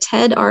read a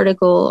TED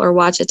article or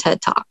watch a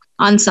TED Talk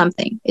on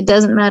something. It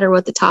doesn't matter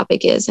what the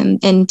topic is.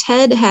 And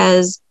TED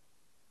has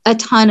a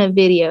ton of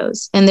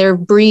videos, and they're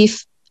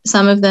brief.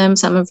 Some of them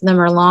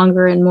are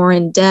longer and more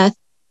in depth.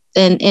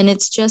 And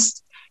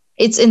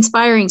it's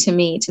inspiring to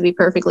me, to be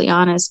perfectly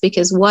honest,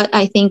 because what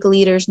I think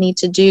leaders need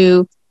to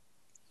do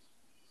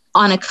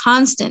on a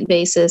constant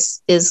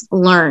basis is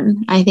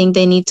learn. I think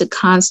they need to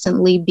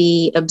constantly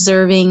be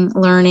observing,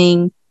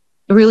 learning,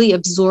 really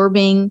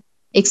absorbing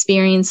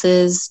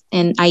experiences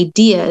and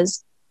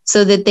ideas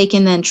so that they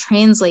can then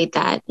translate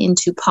that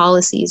into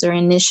policies or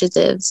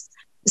initiatives.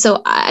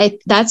 So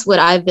that's what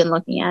I've been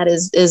looking at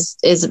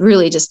is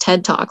really just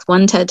TED Talks,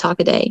 one TED Talk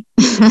a day.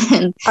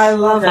 And I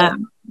love it.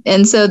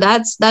 And so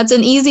that's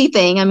an easy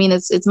thing. I mean,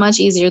 it's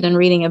much easier than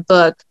reading a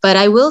book. But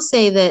I will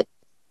say that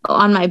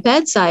on my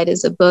bedside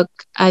is a book,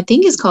 I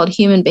think is called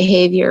Human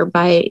Behavior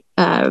by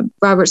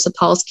Robert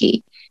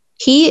Sapolsky.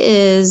 He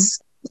is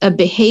a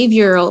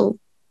behavioral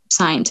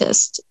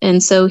scientist.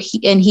 And so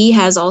he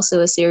has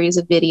also a series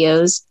of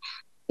videos.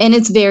 And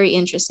it's very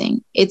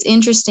interesting. It's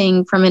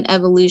interesting from an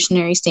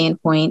evolutionary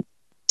standpoint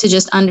to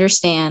just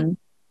understand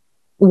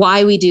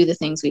why we do the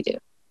things we do.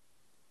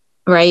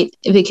 Right?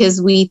 Because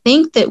we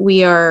think that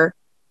we are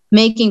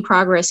making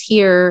progress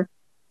here.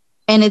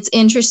 And it's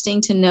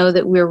interesting to know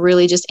that we're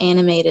really just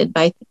animated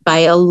by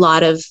a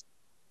lot of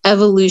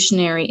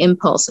evolutionary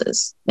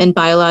impulses and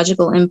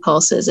biological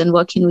impulses. And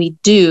what can we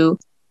do?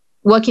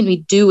 What can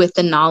we do with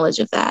the knowledge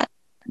of that?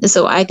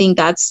 So I think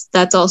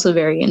that's also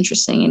very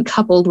interesting. And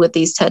coupled with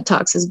these TED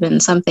Talks has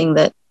been something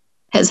that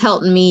has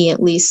helped me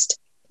at least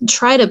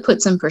try to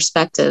put some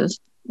perspective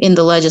in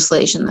the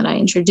legislation that I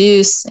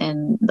introduce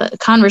and the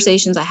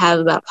conversations I have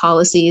about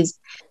policies,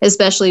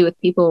 especially with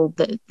people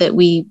that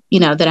we,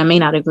 that I may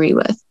not agree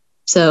with.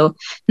 So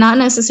not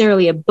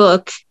necessarily a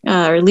book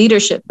or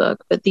leadership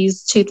book, but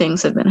these two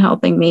things have been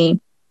helping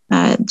me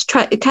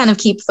try to kind of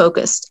keep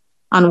focused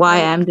on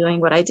why I'm doing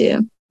what I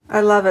do.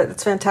 I love it.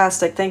 It's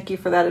fantastic. Thank you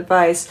for that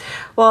advice.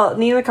 Well,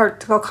 Nima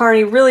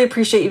Kulkarni, really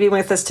appreciate you being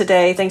with us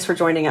today. Thanks for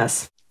joining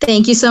us.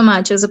 Thank you so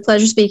much. It was a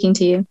pleasure speaking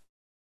to you.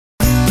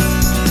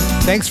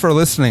 Thanks for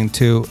listening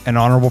to An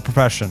Honorable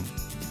Profession.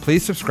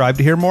 Please subscribe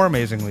to hear more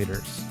amazing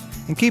leaders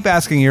and keep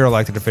asking your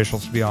elected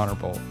officials to be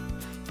honorable.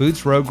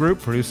 Boots Road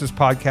Group produces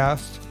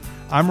podcast.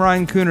 I'm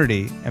Ryan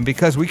Coonerty, and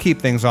because we keep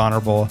things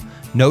honorable,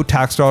 no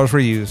tax dollars were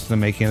used in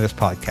the making of this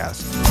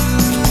podcast.